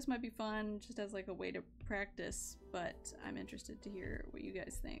 I thought this might be fun, just as, like, a way to practice, but I'm interested to hear what you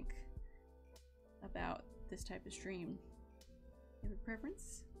guys think about this type of stream. You have a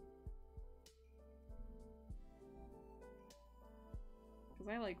preference?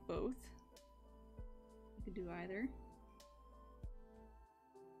 Because I like both. You could do either.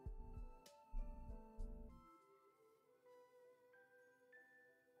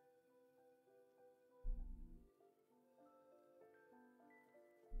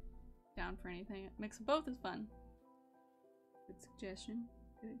 Down for anything. A mix of both is fun. Good suggestion.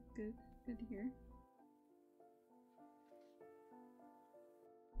 Good to hear.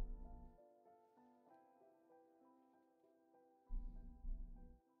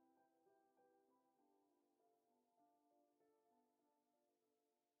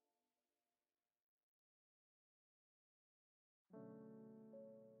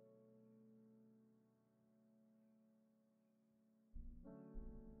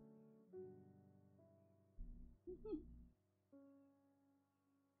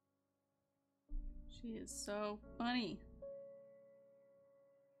 She is so funny.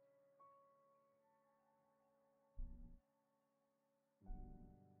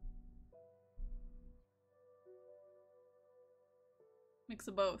 Mix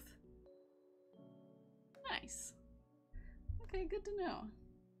of both. Nice. Okay, good to know.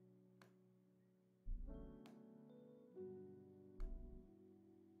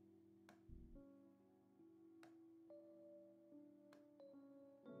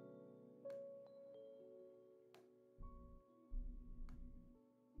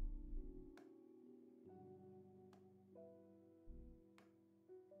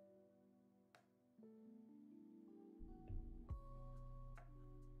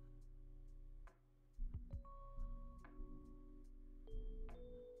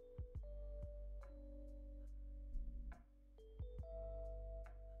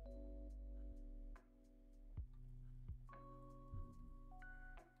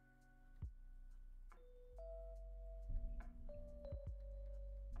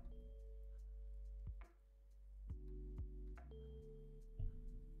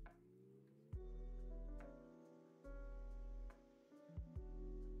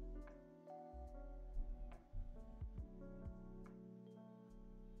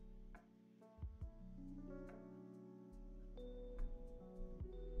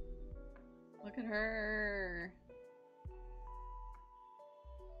 her.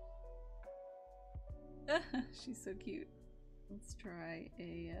 She's so cute. Let's try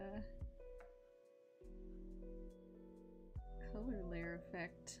a color layer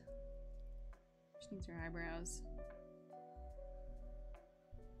effect. She needs her eyebrows.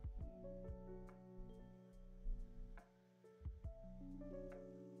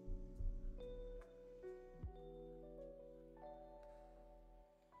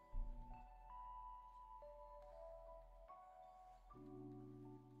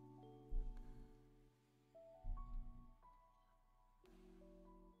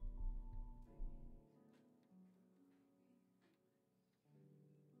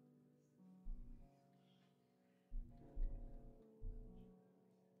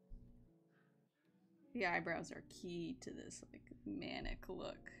 The eyebrows are key to this like manic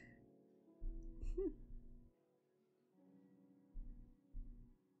look.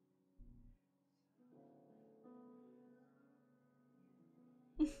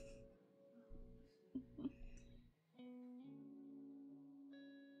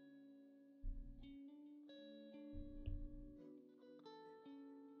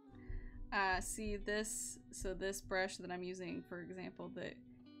 See this, so this brush that I'm using, for example, the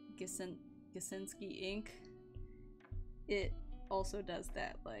Gasinski ink, it also does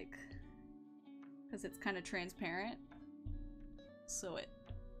that, like, because it's kind of transparent, so it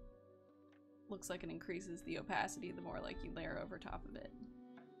looks like it increases the opacity the more like you layer over top of it.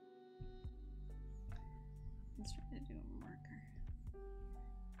 Let's try to do a marker.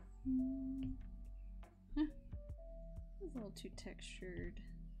 It's a little too textured.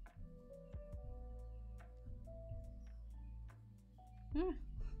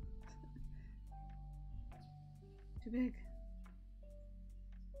 Too big.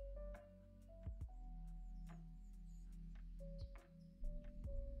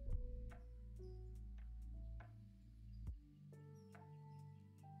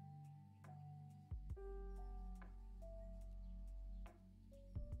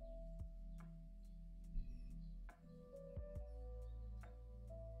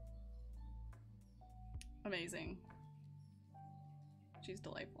 Amazing. She's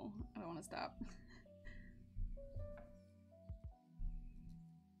delightful. I don't want to stop.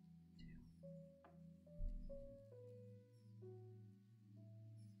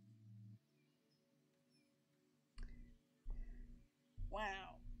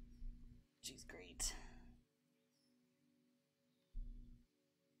 Wow. She's great.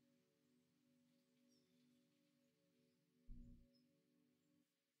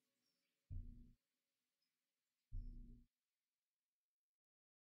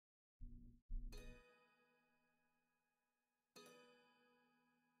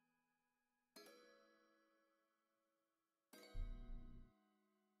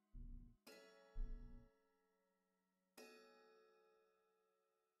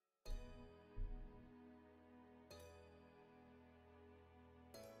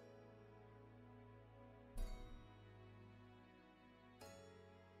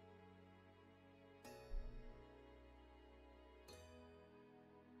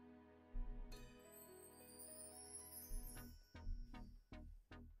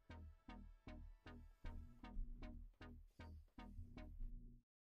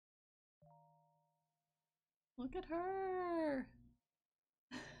 Look at her!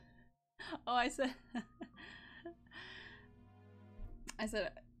 Oh, I said... I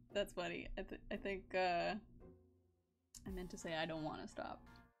said, that's funny. I think, I meant to say I don't want to stop.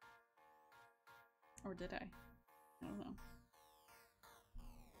 Or did I? I don't know.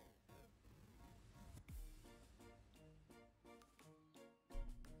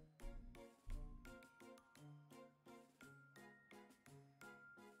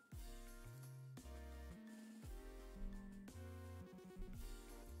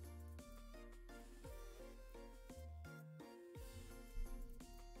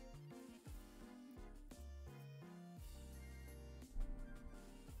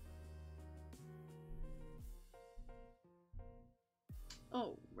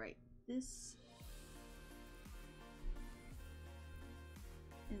 Oh, right. This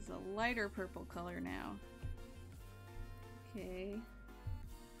is a lighter purple color now. Okay.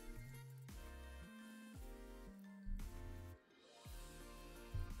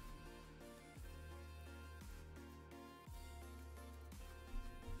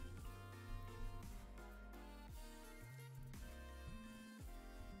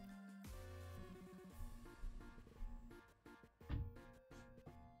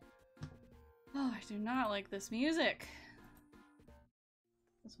 Oh, I do not like this music.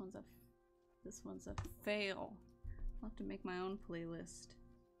 This one's a fail. I'll have to make my own playlist.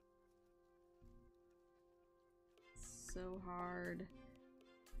 so hard.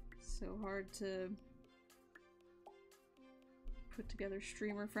 So hard to put together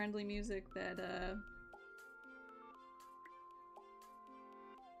streamer-friendly music that,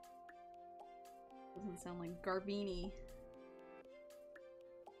 doesn't sound like Garbini.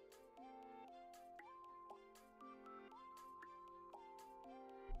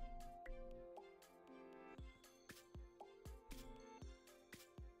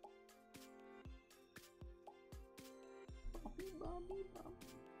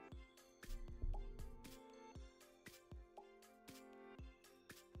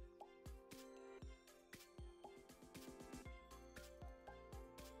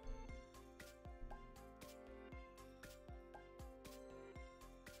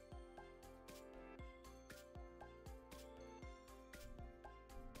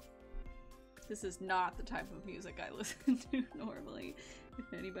 This is not the type of music I listen to normally,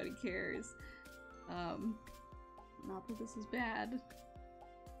 if anybody cares. Not that this is bad.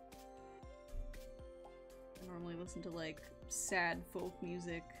 I normally listen to like sad folk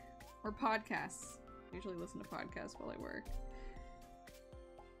music or podcasts. I usually listen to podcasts while I work.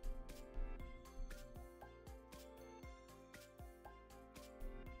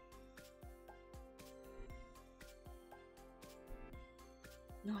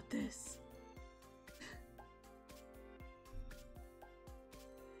 Not this.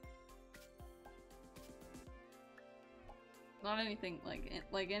 Not anything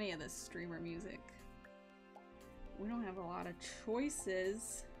like any of this streamer music. We don't have a lot of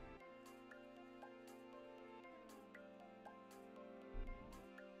choices.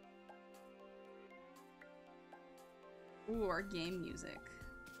 Ooh, our game music.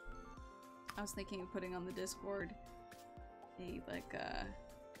 I was thinking of putting on the Discord like a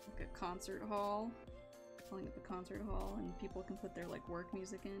concert hall, calling it the concert hall, and people can put their like work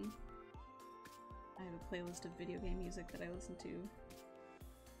music in. I have a playlist of video game music that I listen to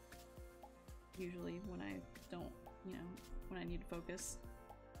usually when I don't, you know, when I need to focus.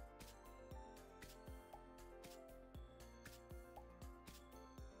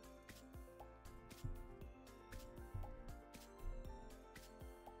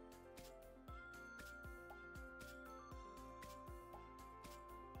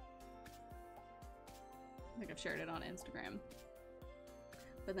 I think I've shared it on Instagram,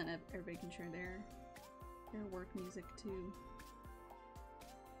 but then everybody can share their work music too,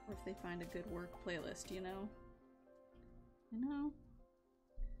 or if they find a good work playlist, you know? You know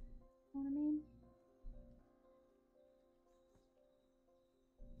what I mean?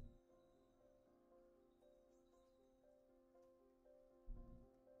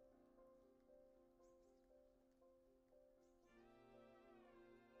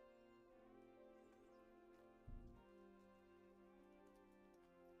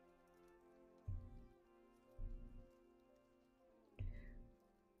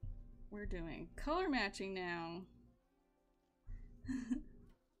 We're doing color matching now. That's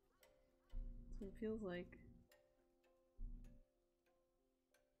what it feels like.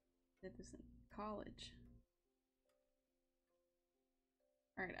 Did this in college.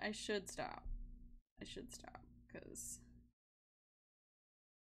 Alright, I should stop. I should stop, because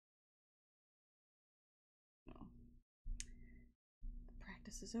well, the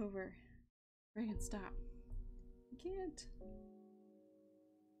practice is over. Reagan, stop. You can't.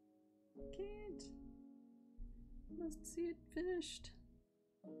 Can't. Must see it finished.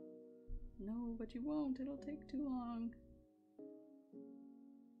 No, but you won't. It'll take too long.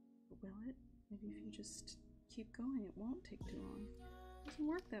 But will it? Maybe if you just keep going, it won't take too long. It doesn't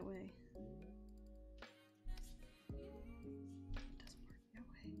work that way. It doesn't work that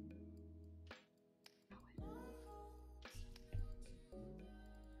way.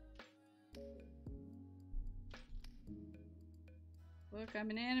 No, Look,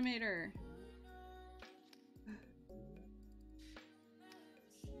 I'm an animator.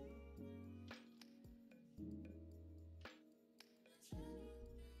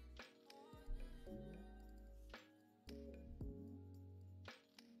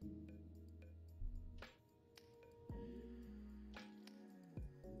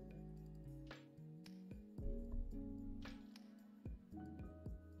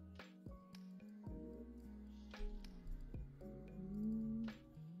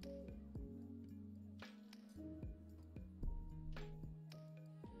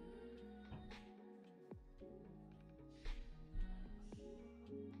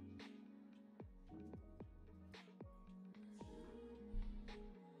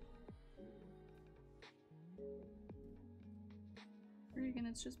 Reagan,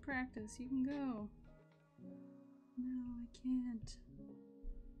 it's just practice. You can go. No, I can't.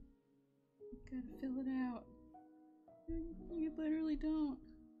 I've gotta fill it out. literally don't.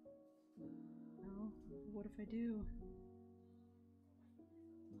 No, what if I do?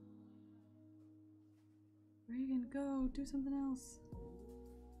 Where are you gonna go? Do something else.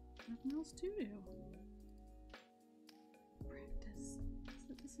 Nothing else to do. Practice.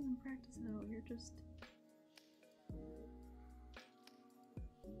 This isn't practice though, you're just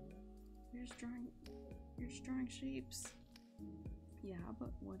drawing shapes. Yeah, but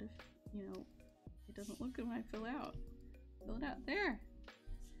what if, you know, it doesn't look good when I fill it out. There!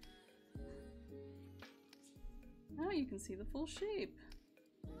 Now you can see the full shape.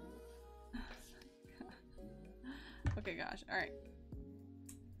 Okay, gosh, alright.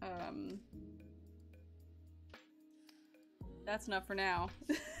 That's enough for now.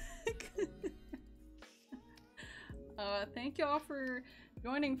 Thank y'all for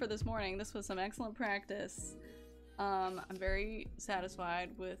joining for this morning. This was some excellent practice. I'm very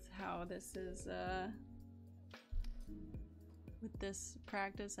satisfied with how this is, with this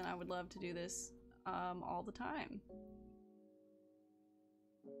practice, and I would love to do this, all the time.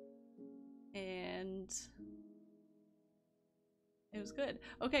 And it was good.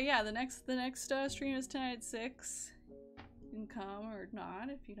 Okay, yeah, the next stream is tonight at 6. You can come or not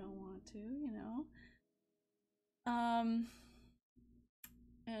if you don't want to, you know.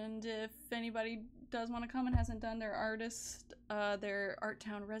 And if anybody does want to come and hasn't done their their Art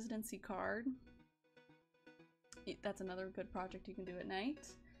Town residency card, that's another good project you can do at night.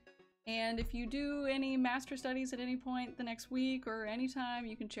 And if you do any master studies at any point the next week or anytime,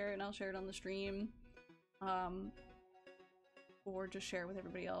 you can share it and I'll share it on the stream. Or just share it with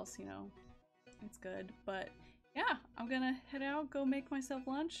everybody else, you know. It's good. But yeah, I'm gonna head out, go make myself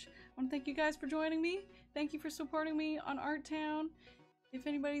lunch. I want to thank you guys for joining me. Thank you for supporting me on Art Town. If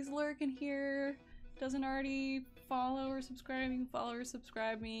anybody's lurking here, doesn't already follow or subscribe, you can follow or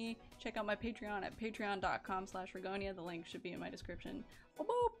subscribe me. Check out my Patreon at patreon.com/Ragonia. The link should be in my description. Boop,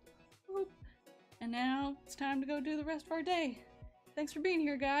 boop, boop. And now it's time to go do the rest of our day. Thanks for being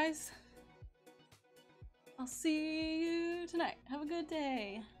here, guys. I'll see you tonight. Have a good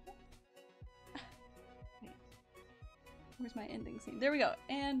day. Wait. Where's my ending scene? There we go.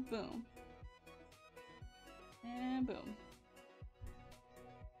 And boom. And boom.